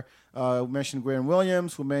there. We mentioned Graham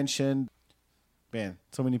Williams. We mentioned, man,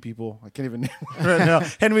 so many people. I can't even name right now.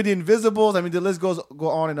 Henry the Invisibles. I mean, the list go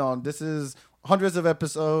on and on. This is hundreds of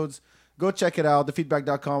episodes. Go check it out,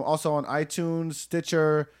 thefeedback.com. Also on iTunes,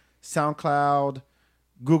 Stitcher, SoundCloud,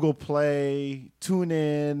 Google Play,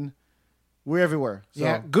 TuneIn. We're everywhere. So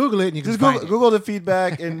Yeah, Google it and you can just find Google The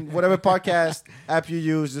Feedback in whatever podcast app you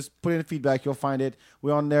use. Just put in Feedback. You'll find it.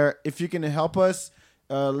 We're on there. If you can help us,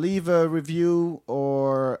 leave a review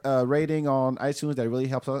or a rating on iTunes. That really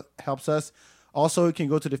helps us. Also, you can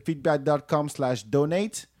go to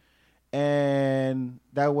thefeedback.com/donate. And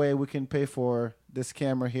that way we can pay for this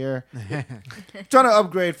camera here. Trying to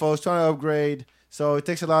upgrade, folks. Trying to upgrade. So it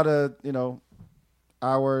takes a lot of,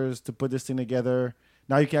 hours to put this thing together.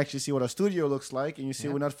 Now you can actually see what our studio looks like, and you see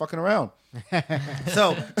we're not fucking around.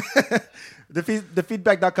 So,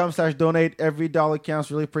 thefeedback.com/donate. Every dollar counts.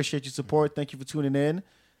 Really appreciate your support. Thank you for tuning in.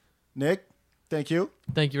 Nick, thank you.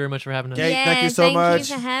 Thank you very much for having us. Kate, Yeah, thank you so thank you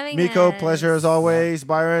much. for having Miko, us. pleasure as always.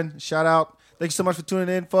 Byron, shout out. Thank you so much for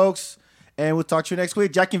tuning in, folks. And we'll talk to you next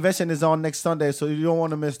week. Jackie Vincent is on next Sunday, so you don't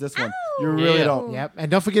want to miss this one. You really Yeah. don't. Yep. And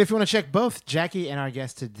don't forget, if you want to check both Jackie and our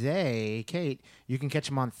guest today, Kate, you can catch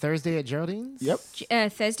them on Thursday at Geraldine's. Yep.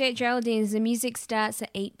 Thursday at Geraldine's. The music starts at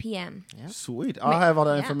 8 p.m. Sweet. I'll have all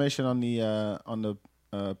that Yeah. information on the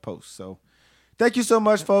post. So thank you so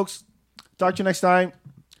much, folks. Talk to you next time.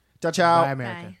 Ciao, ciao. Bye, America. Bye.